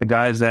to get, like, the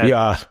guys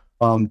that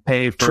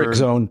pay for trick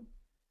zone.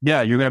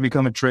 Yeah, you're going to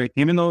become a trick,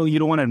 even though you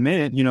don't want to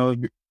admit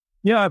it.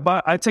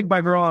 I take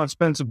my girl on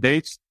expensive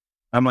dates.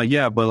 I'm like,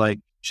 yeah, but, like,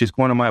 she's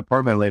going to my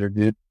apartment later,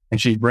 dude,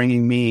 and she's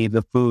bringing me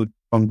the food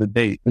from the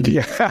date.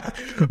 Yeah,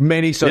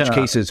 many such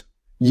cases.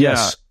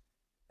 Yes,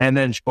 and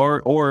then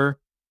or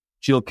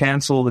she'll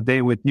cancel the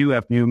date with you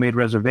after you made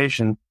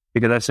reservation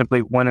because I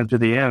simply went into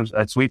the DMs,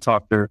 I sweet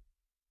talked her,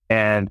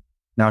 and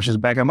now she's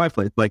back at my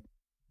place. Like,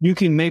 you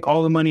can make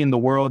all the money in the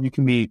world, you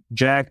can be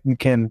jacked, you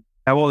can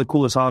have all the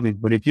coolest hobbies,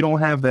 but if you don't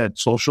have those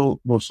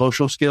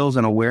social skills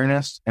and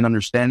awareness and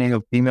understanding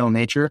of female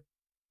nature,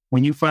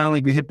 when you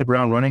finally hit the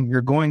ground running,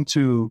 you're going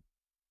to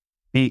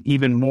be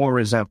even more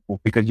resentful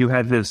because you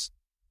had this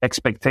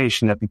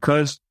expectation that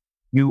because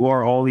you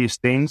are all these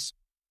things,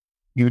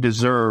 you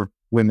deserve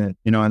women,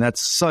 and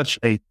that's such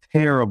a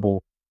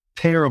terrible,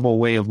 terrible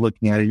way of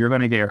looking at it. You're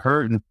going to get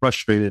hurt and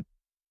frustrated.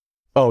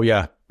 Oh,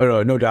 yeah.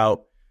 No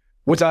doubt.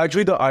 What's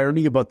actually the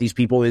irony about these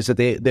people is that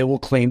they will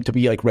claim to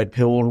be like red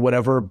pill or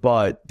whatever,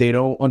 but they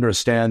don't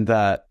understand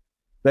that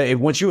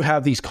once you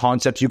have these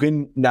concepts, you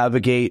can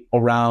navigate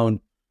around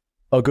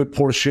a good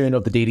portion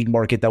of the dating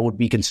market that would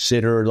be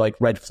considered like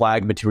red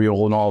flag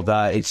material and all of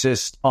that. It's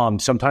just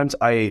sometimes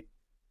I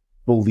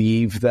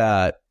believe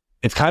that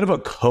it's kind of a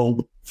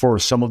code for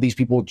some of these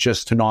people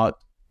just to not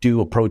do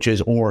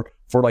approaches or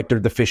for like their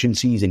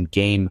deficiencies in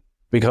game,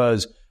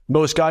 because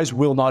most guys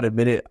will not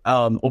admit it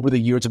over the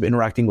years of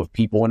interacting with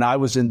people. And I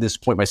was in this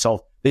point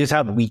myself. They just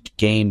have weak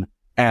game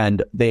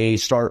and they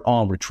start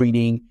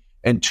retreating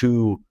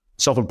into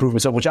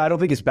self-improvement stuff, which I don't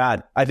think is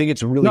bad. I think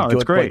it's really good.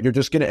 It's great. But you're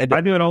just going to end up...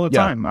 I do it all the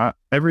time.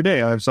 Every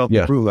day I have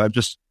self-improve. I'm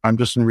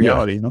just in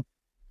reality,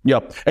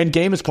 Yep. And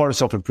game is part of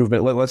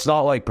self-improvement. Let's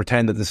not like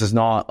pretend that this is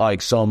not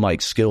like some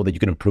like skill that you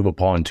can improve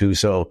upon too.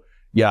 So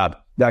yeah,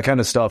 that kind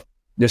of stuff.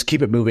 Just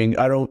keep it moving.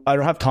 I don't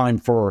have time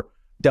for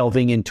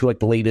delving into like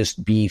the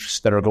latest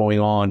beefs that are going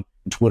on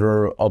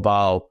Twitter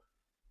about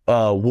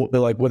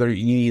like whether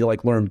you need to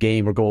like learn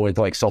game or go into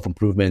like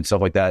self-improvement and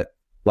stuff like that.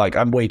 Like,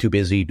 I'm way too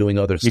busy doing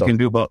other stuff. You can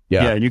do both.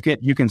 Yeah, you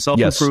can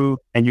self-improve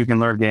and you can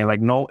learn game.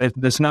 Like, no,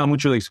 it's not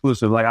mutually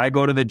exclusive. Like, I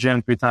go to the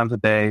gym 3 times a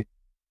day.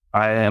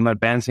 I am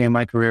advancing in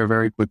my career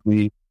very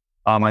quickly.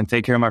 I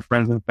take care of my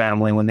friends and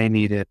family when they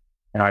need it.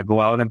 And I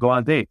go out and go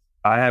on dates.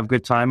 I have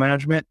good time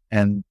management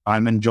and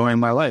I'm enjoying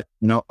my life.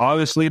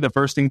 Obviously the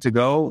first thing to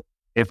go,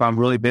 if I'm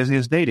really busy,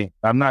 is dating.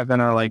 I'm not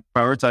going to like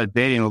prioritize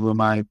dating over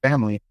my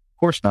family. Of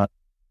course not.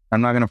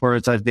 I'm not going to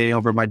prioritize dating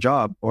over my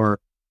job or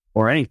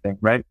anything,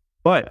 right?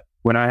 But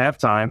when I have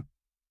time,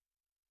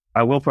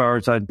 I will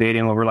prioritize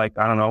dating over, like,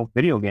 I don't know,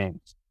 video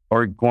games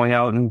or going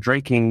out and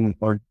drinking,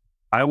 or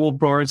I will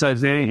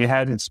prioritize dating. It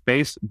has its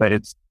space, but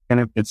it's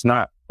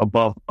not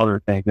above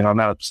other things. I'm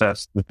not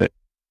obsessed with it.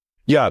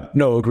 Yeah,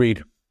 no,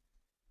 agreed.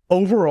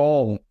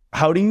 Overall,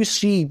 how do you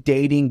see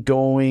dating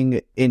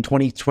going in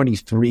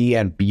 2023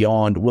 and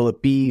beyond? Will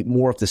it be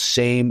more of the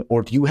same,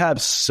 or do you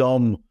have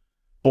some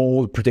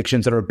bold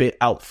predictions that are a bit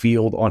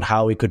outfield on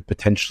how it could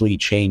potentially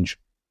change?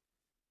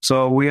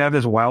 So we have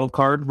this wild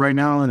card right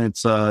now, and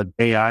it's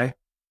AI,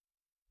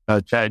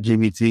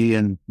 ChatGPT,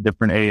 and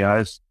different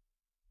AIs.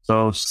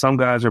 So some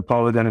guys are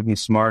probably going to be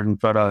smart and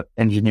try to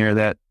engineer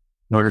that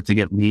in order to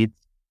get leads.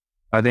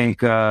 I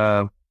think,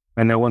 and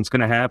then what's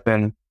going to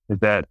happen is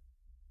that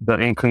the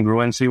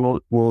incongruency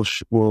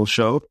will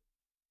show.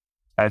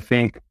 I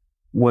think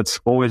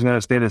what's always going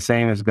to stay the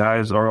same is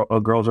guys or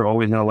girls are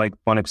always going to like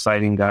fun,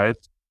 exciting guys.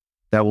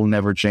 That will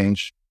never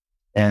change.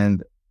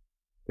 And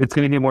it's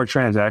going to get more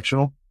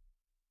transactional.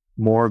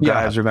 More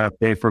guys are going to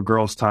pay for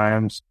girls'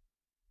 times.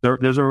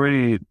 There's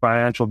already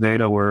financial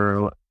data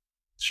where it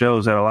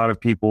shows that a lot of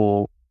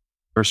people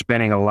are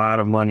spending a lot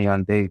of money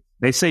on dates.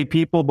 They say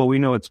people, but we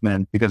know it's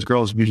men because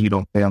girls usually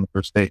don't pay on the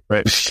first date,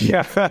 right?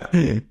 Yeah.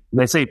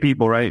 They say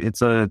people, right?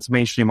 It's a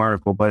mainstream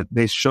article, but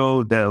they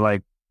showed that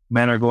like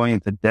men are going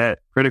into debt,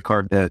 credit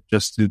card debt,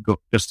 just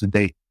to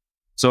date.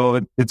 So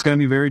it's going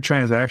to be very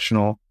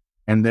transactional.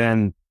 And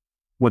then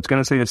what's going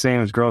to stay the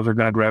same is girls are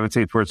going to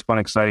gravitate towards fun,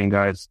 exciting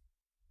guys.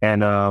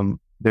 And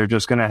they're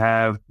just going to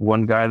have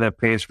one guy that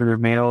pays for their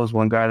meals,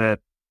 one guy that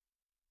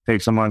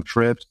takes them on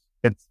trips.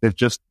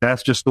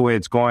 That's just the way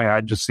it's going.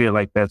 I just see it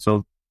like that.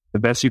 So the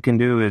best you can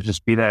do is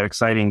just be that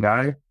exciting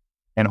guy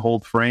and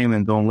hold frame,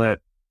 and don't let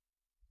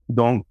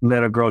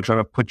a girl try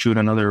to put you in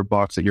another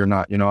box that you're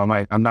not.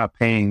 I'm not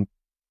paying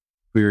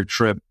for your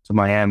trip to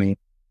Miami.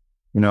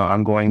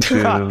 I'm going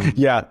to,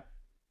 yeah.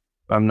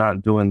 I'm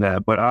not doing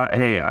that, but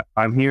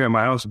I'm here at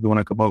my house if you want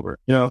to come over.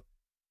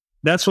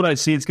 That's what I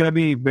see. It's going to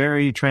be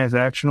very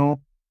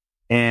transactional,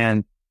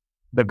 and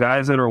the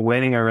guys that are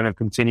winning are going to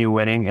continue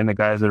winning, and the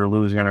guys that are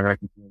losing are going to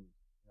continue.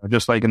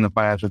 Just like in the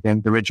financial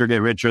game, the richer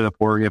get richer, the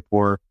poorer get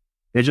poorer.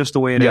 It's just the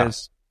way it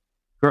is.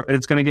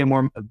 It's going to get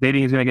more,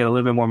 dating is going to get a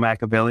little bit more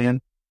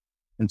Machiavellian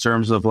in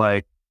terms of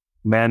like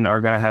men are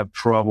going to have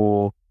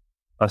trouble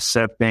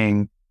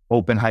accepting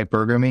open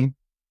hypergamy,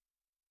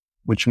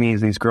 which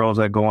means these girls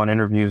that go on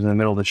interviews in the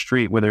middle of the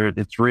street, whether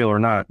it's real or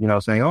not,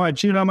 saying, oh, I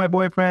cheated on my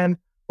boyfriend,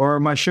 or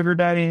my sugar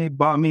daddy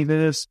bought me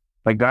this.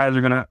 Like guys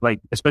are going to, like,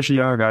 especially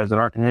younger guys that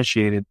aren't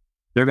initiated,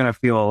 they're going to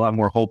feel a lot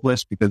more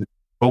hopeless because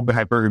open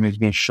hypergamy is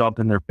being shoved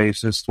in their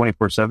faces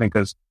 24/7,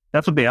 because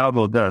that's what the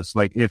algo does.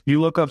 Like if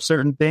you look up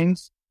certain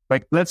things,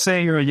 like let's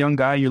say you're a young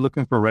guy, you're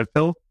looking for red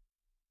pill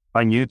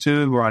on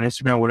YouTube or on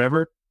Instagram or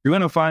whatever, you're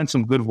going to find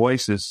some good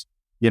voices.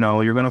 You're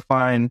going to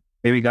find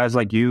maybe guys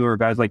like you or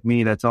guys like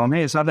me that tell them,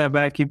 hey, it's not that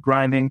bad. Keep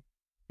grinding,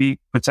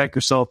 protect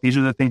yourself. These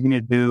are the things you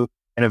need to do.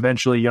 And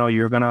eventually,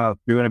 you're going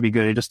to be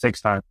good. It just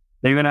takes time.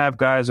 Then you're going to have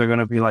guys that are going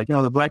to be like,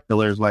 the black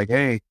pillars, like,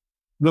 hey,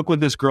 look what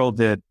this girl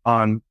did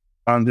on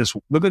this.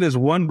 Look at this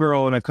one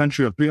girl in a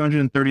country of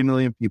 330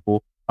 million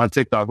people on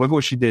TikTok. Look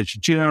what she did. She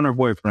cheated on her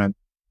boyfriend.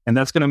 And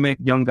that's going to make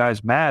young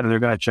guys mad, and they're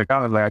going to check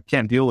out. Like, I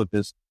can't deal with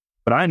this.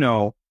 But I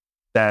know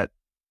that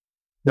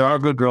there are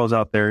good girls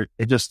out there.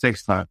 It just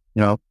takes time.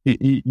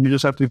 You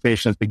just have to be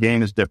patient. The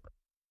game is different.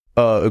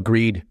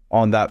 Agreed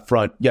on that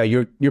front. Yeah,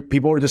 your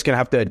people are just going to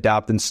have to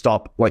adapt and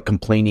stop like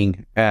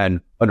complaining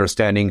and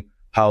understanding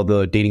how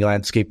the dating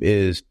landscape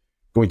is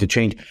going to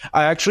change.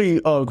 I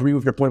actually agree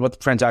with your point about the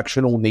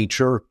transactional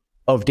nature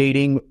of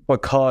dating,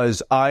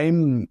 because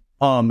I'm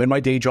in my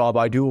day job,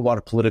 I do a lot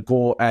of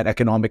political and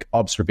economic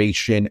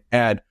observation,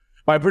 and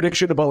my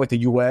prediction about like the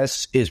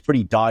US is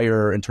pretty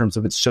dire in terms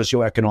of its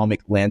socioeconomic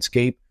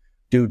landscape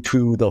due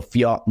to the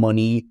fiat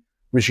money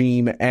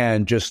regime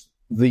and just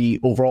the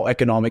overall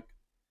economic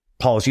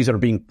policies that are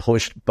being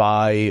pushed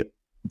by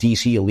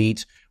DC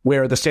elites,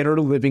 where the standard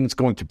of living is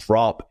going to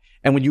drop.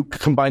 And when you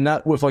combine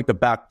that with like the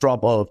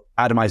backdrop of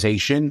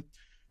atomization,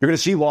 you're going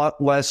to see a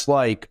lot less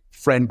like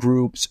friend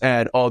groups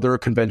and other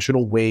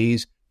conventional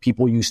ways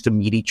people used to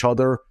meet each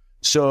other.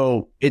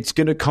 So it's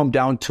going to come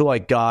down to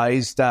like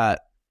guys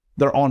that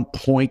they're on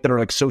point, that are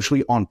like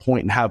socially on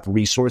point and have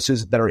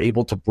resources that are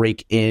able to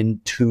break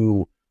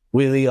into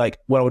really like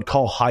what I would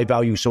call high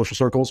value social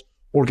circles,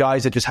 or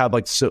guys that just have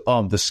like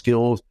the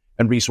skills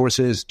and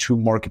resources to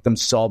market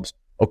themselves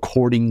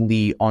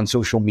accordingly on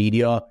social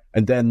media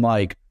and then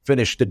like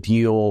finish the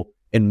deal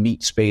in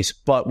meet space.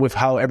 But with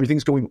how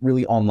everything's going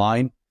really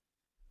online,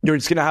 you're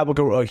just going to have like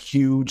a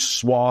huge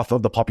swath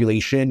of the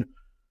population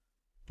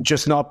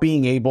just not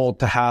being able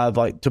to have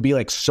like to be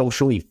like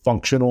socially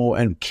functional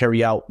and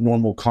carry out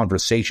normal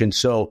conversation.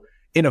 So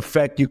in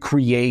effect, you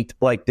create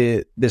like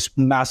this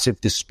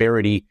massive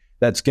disparity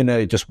that's going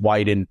to just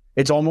widen.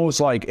 It's almost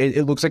like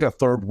it looks like a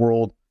third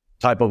world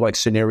type of like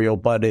scenario,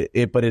 but it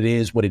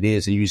is what it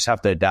is, and you just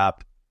have to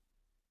adapt.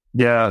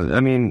 Yeah, I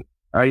mean,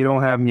 you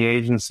don't have the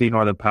agency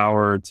nor the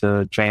power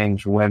to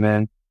change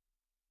women.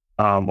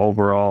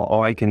 Overall,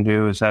 all I can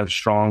do is have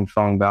strong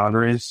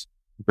boundaries,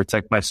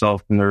 protect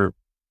myself from their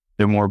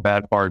more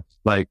bad parts.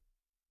 Like,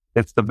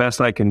 it's the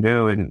best I can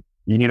do, and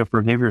you need to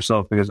forgive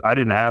yourself because I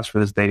didn't ask for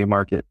this dating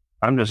market.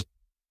 I'm just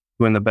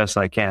doing the best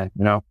I can,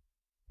 you know?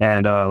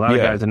 And a lot of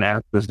guys didn't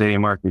ask for this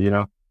dating market, you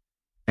know?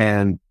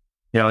 And,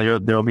 you know,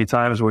 there'll be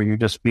times where you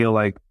just feel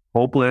like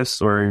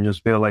hopeless, or you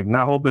just feel like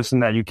not hopeless in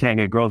that you can't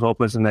get girls,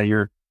 hopeless in that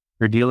you're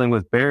dealing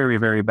with very,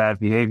 very bad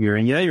behavior.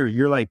 And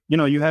you're like, you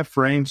know, you have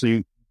frames, so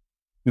you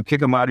kick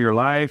them out of your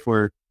life,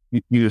 or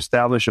you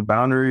establish a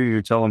boundary,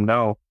 you tell them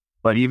no.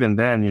 But even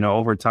then, you know,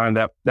 over time,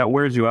 that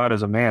wears you out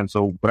as a man.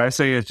 So what I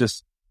say is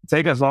just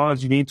take as long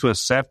as you need to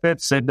accept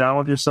it, sit down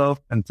with yourself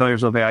and tell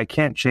yourself, hey, I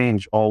can't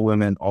change all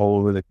women all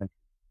over the country.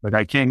 Like,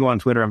 I can't go on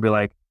Twitter and be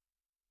like,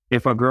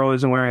 if a girl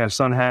isn't wearing a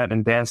sun hat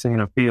and dancing in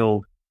a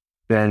field,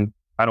 then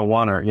I don't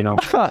want her, you know?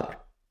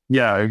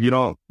 Yeah, you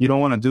don't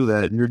want to do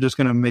that. You're just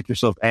going to make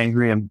yourself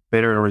angry and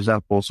bitter and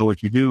resentful. So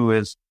what you do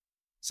is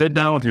sit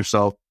down with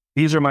yourself.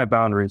 These are my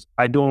boundaries.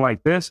 I don't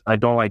like this. I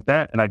don't like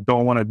that. And I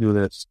don't want to do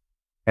this.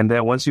 And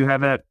then once you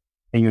have that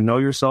and you know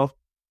yourself,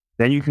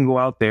 then you can go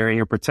out there and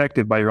you're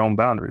protected by your own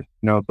boundaries.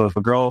 You know,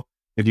 so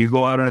if you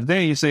go out on a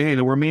date, you say, hey,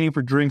 we're meeting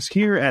for drinks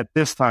here at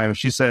this time.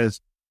 She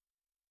says,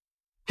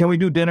 can we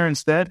do dinner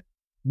instead?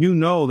 You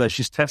know that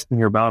she's testing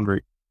your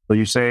boundary. So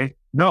you say,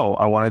 no,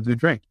 I want to do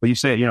drinks. But you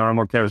say it, you know, in a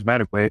more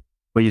charismatic way,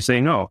 but you say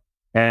no.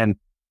 And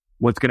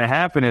what's going to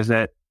happen is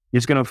that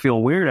it's going to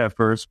feel weird at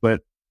first,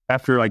 but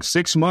after like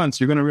 6 months,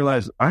 you're going to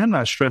realize I'm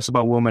not stressed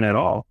about women at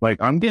all. Like,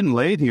 I'm getting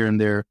laid here and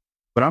there,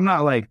 but I'm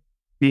not like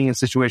being in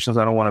situations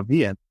I don't want to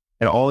be in.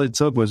 And all it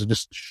took was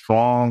just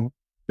strong,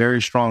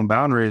 very strong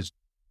boundaries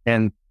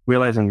and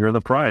realizing you're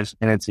the prize,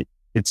 and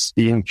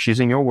she's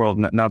in your world,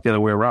 not the other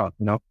way around,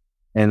 you know?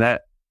 And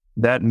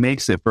that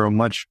makes it for a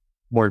much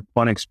more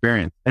fun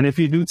experience. And if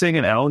you do take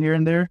an L here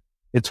and there,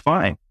 it's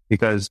fine,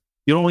 because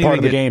you don't even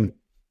get game.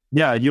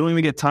 Yeah, you don't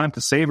even get time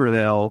to savor the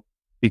L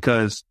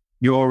because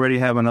you already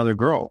have another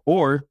girl,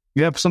 or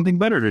you have something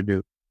better to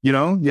do. You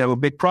know, you have a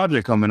big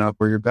project coming up,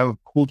 or you have a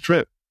cool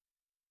trip.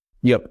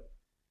 Yep.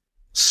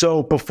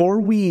 So before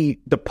we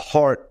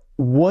depart,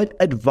 what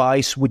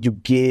advice would you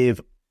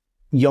give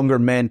younger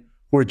men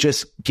who are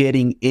just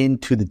getting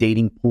into the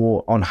dating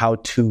pool on how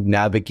to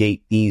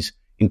navigate these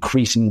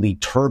increasingly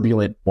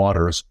turbulent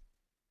waters?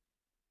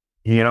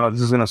 You know,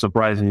 this is going to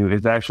surprise you.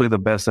 It's actually the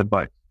best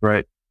advice,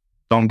 right?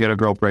 Don't get a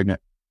girl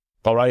pregnant.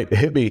 All right,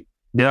 hit me.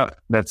 Yeah,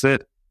 that's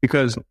it.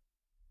 Because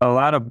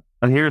I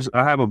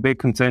have a big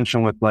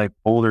contention with like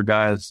older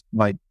guys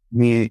like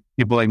me,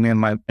 people like me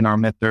in our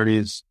mid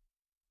 30s,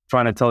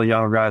 trying to tell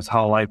younger guys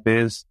how life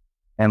is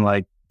and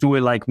like, do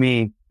it like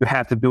me. You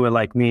have to do it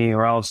like me,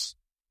 or else,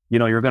 you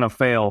know, you're going to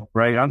fail,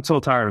 right? I'm so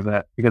tired of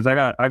that, because I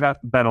got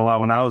that a lot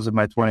when I was in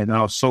my 20s, and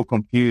I was so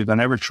confused. I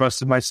never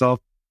trusted myself.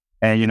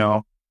 And, you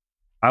know,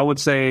 I would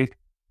say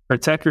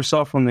protect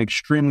yourself from the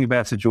extremely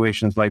bad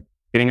situations, like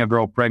getting a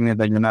girl pregnant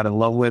that you're not in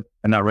love with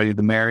and not ready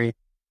to marry.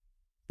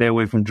 Stay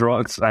away from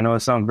drugs. I know it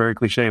sounds very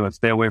cliche, but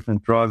stay away from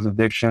drugs,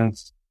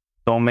 addictions.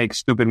 Don't make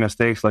stupid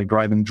mistakes like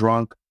driving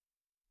drunk.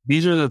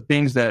 These are the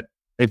things that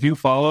if you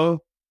follow,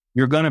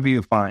 you're going to be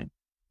fine.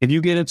 If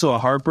you get into a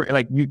heartbreak,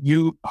 like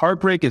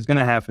heartbreak is going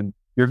to happen.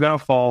 You're going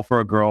to fall for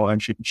a girl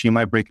and she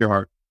might break your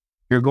heart.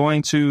 You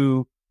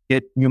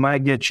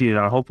might get cheated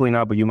on. Hopefully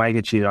not, but you might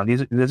get cheated on.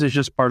 This is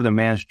just part of the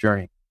man's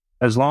journey.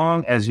 As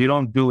long as you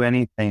don't do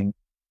anything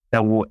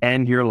that will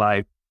end your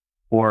life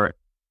or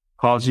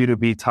cause you to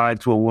be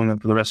tied to a woman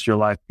for the rest of your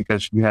life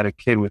because you had a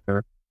kid with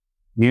her,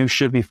 you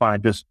should be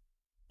fine. Just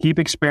keep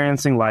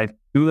experiencing life.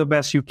 Do the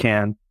best you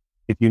can.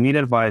 If you need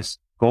advice,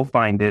 go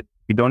find it.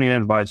 If you don't need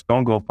advice,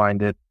 don't go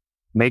find it.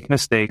 Make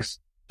mistakes.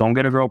 Don't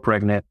get a girl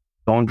pregnant.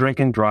 Don't drink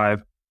and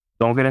drive.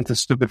 Don't get into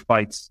stupid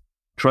fights.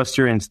 Trust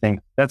your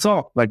instinct. That's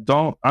all. Like,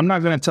 I'm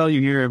not going to tell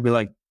you here and be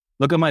like,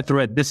 look at my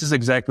thread. This is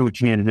exactly what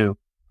you need to do.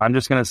 I'm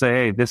just going to say,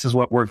 hey, this is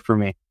what worked for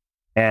me.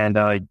 And,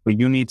 but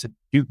you need to,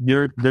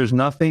 there's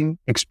nothing,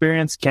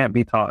 experience can't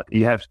be taught.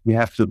 You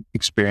have to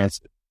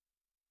experience it.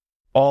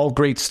 All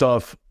great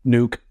stuff,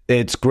 Nuke.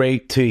 It's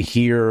great to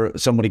hear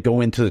somebody go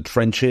into the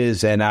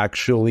trenches and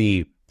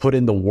actually put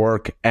in the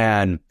work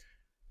and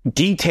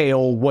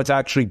detail what's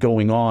actually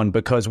going on,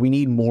 because we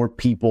need more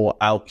people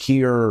out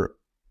here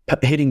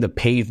hitting the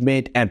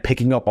pavement and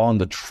picking up on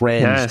the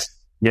trends.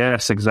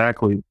 Yes,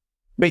 exactly.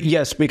 But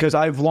yes, because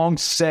I've long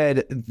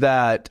said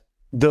that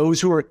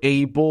those who are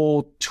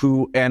able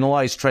to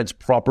analyze trends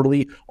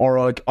properly are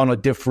like on a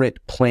different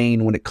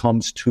plane when it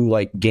comes to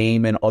like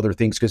game and other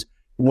things. Because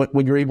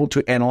when you're able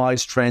to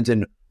analyze trends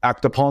and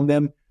act upon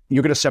them,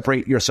 you're going to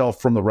separate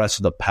yourself from the rest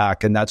of the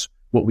pack. And that's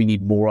what we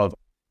need more of.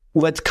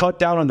 Let's cut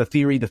down on the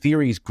theory. The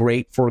theory is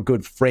great for a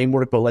good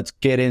framework, but let's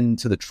get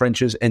into the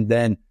trenches and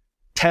then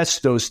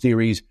test those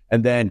theories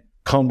and then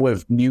come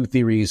with new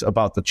theories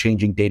about the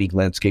changing dating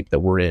landscape that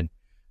we're in.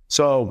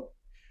 So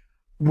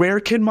where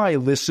can my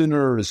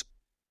listeners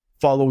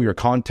follow your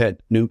content,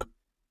 Nuke?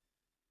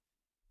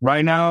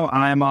 Right now,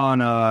 I'm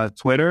on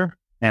Twitter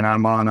and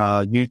I'm on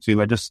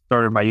YouTube. I just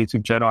started my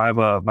YouTube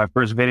channel. My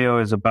first video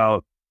is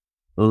about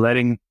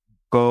letting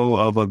go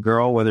of a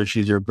girl, whether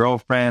she's your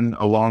girlfriend,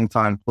 a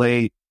longtime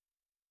plate,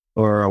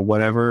 or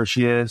whatever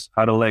she is,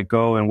 how to let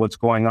go and what's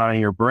going on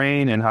in your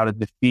brain and how to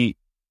defeat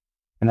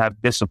and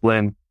have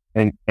discipline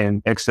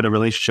and exit a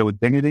relationship with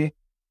dignity.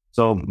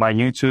 So my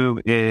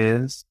YouTube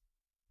is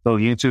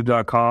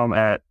youtube.com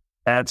at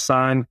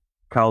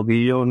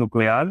 @Caudillo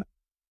Nuclear.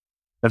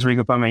 That's where you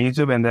can find my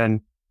YouTube. And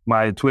then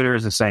my Twitter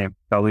is the same,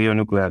 Caudillo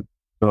Nuclear.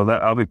 So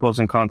that I'll be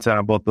posting content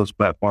on both those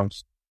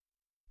platforms.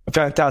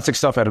 Fantastic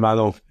stuff,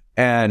 Hermano.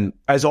 And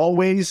as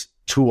always,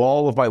 to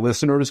all of my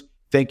listeners,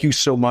 thank you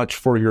so much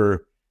for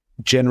your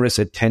generous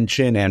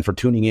attention and for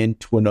tuning in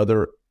to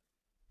another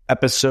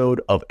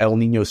episode of El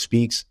Nino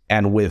Speaks.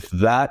 And with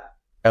that,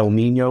 El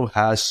Nino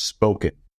has spoken.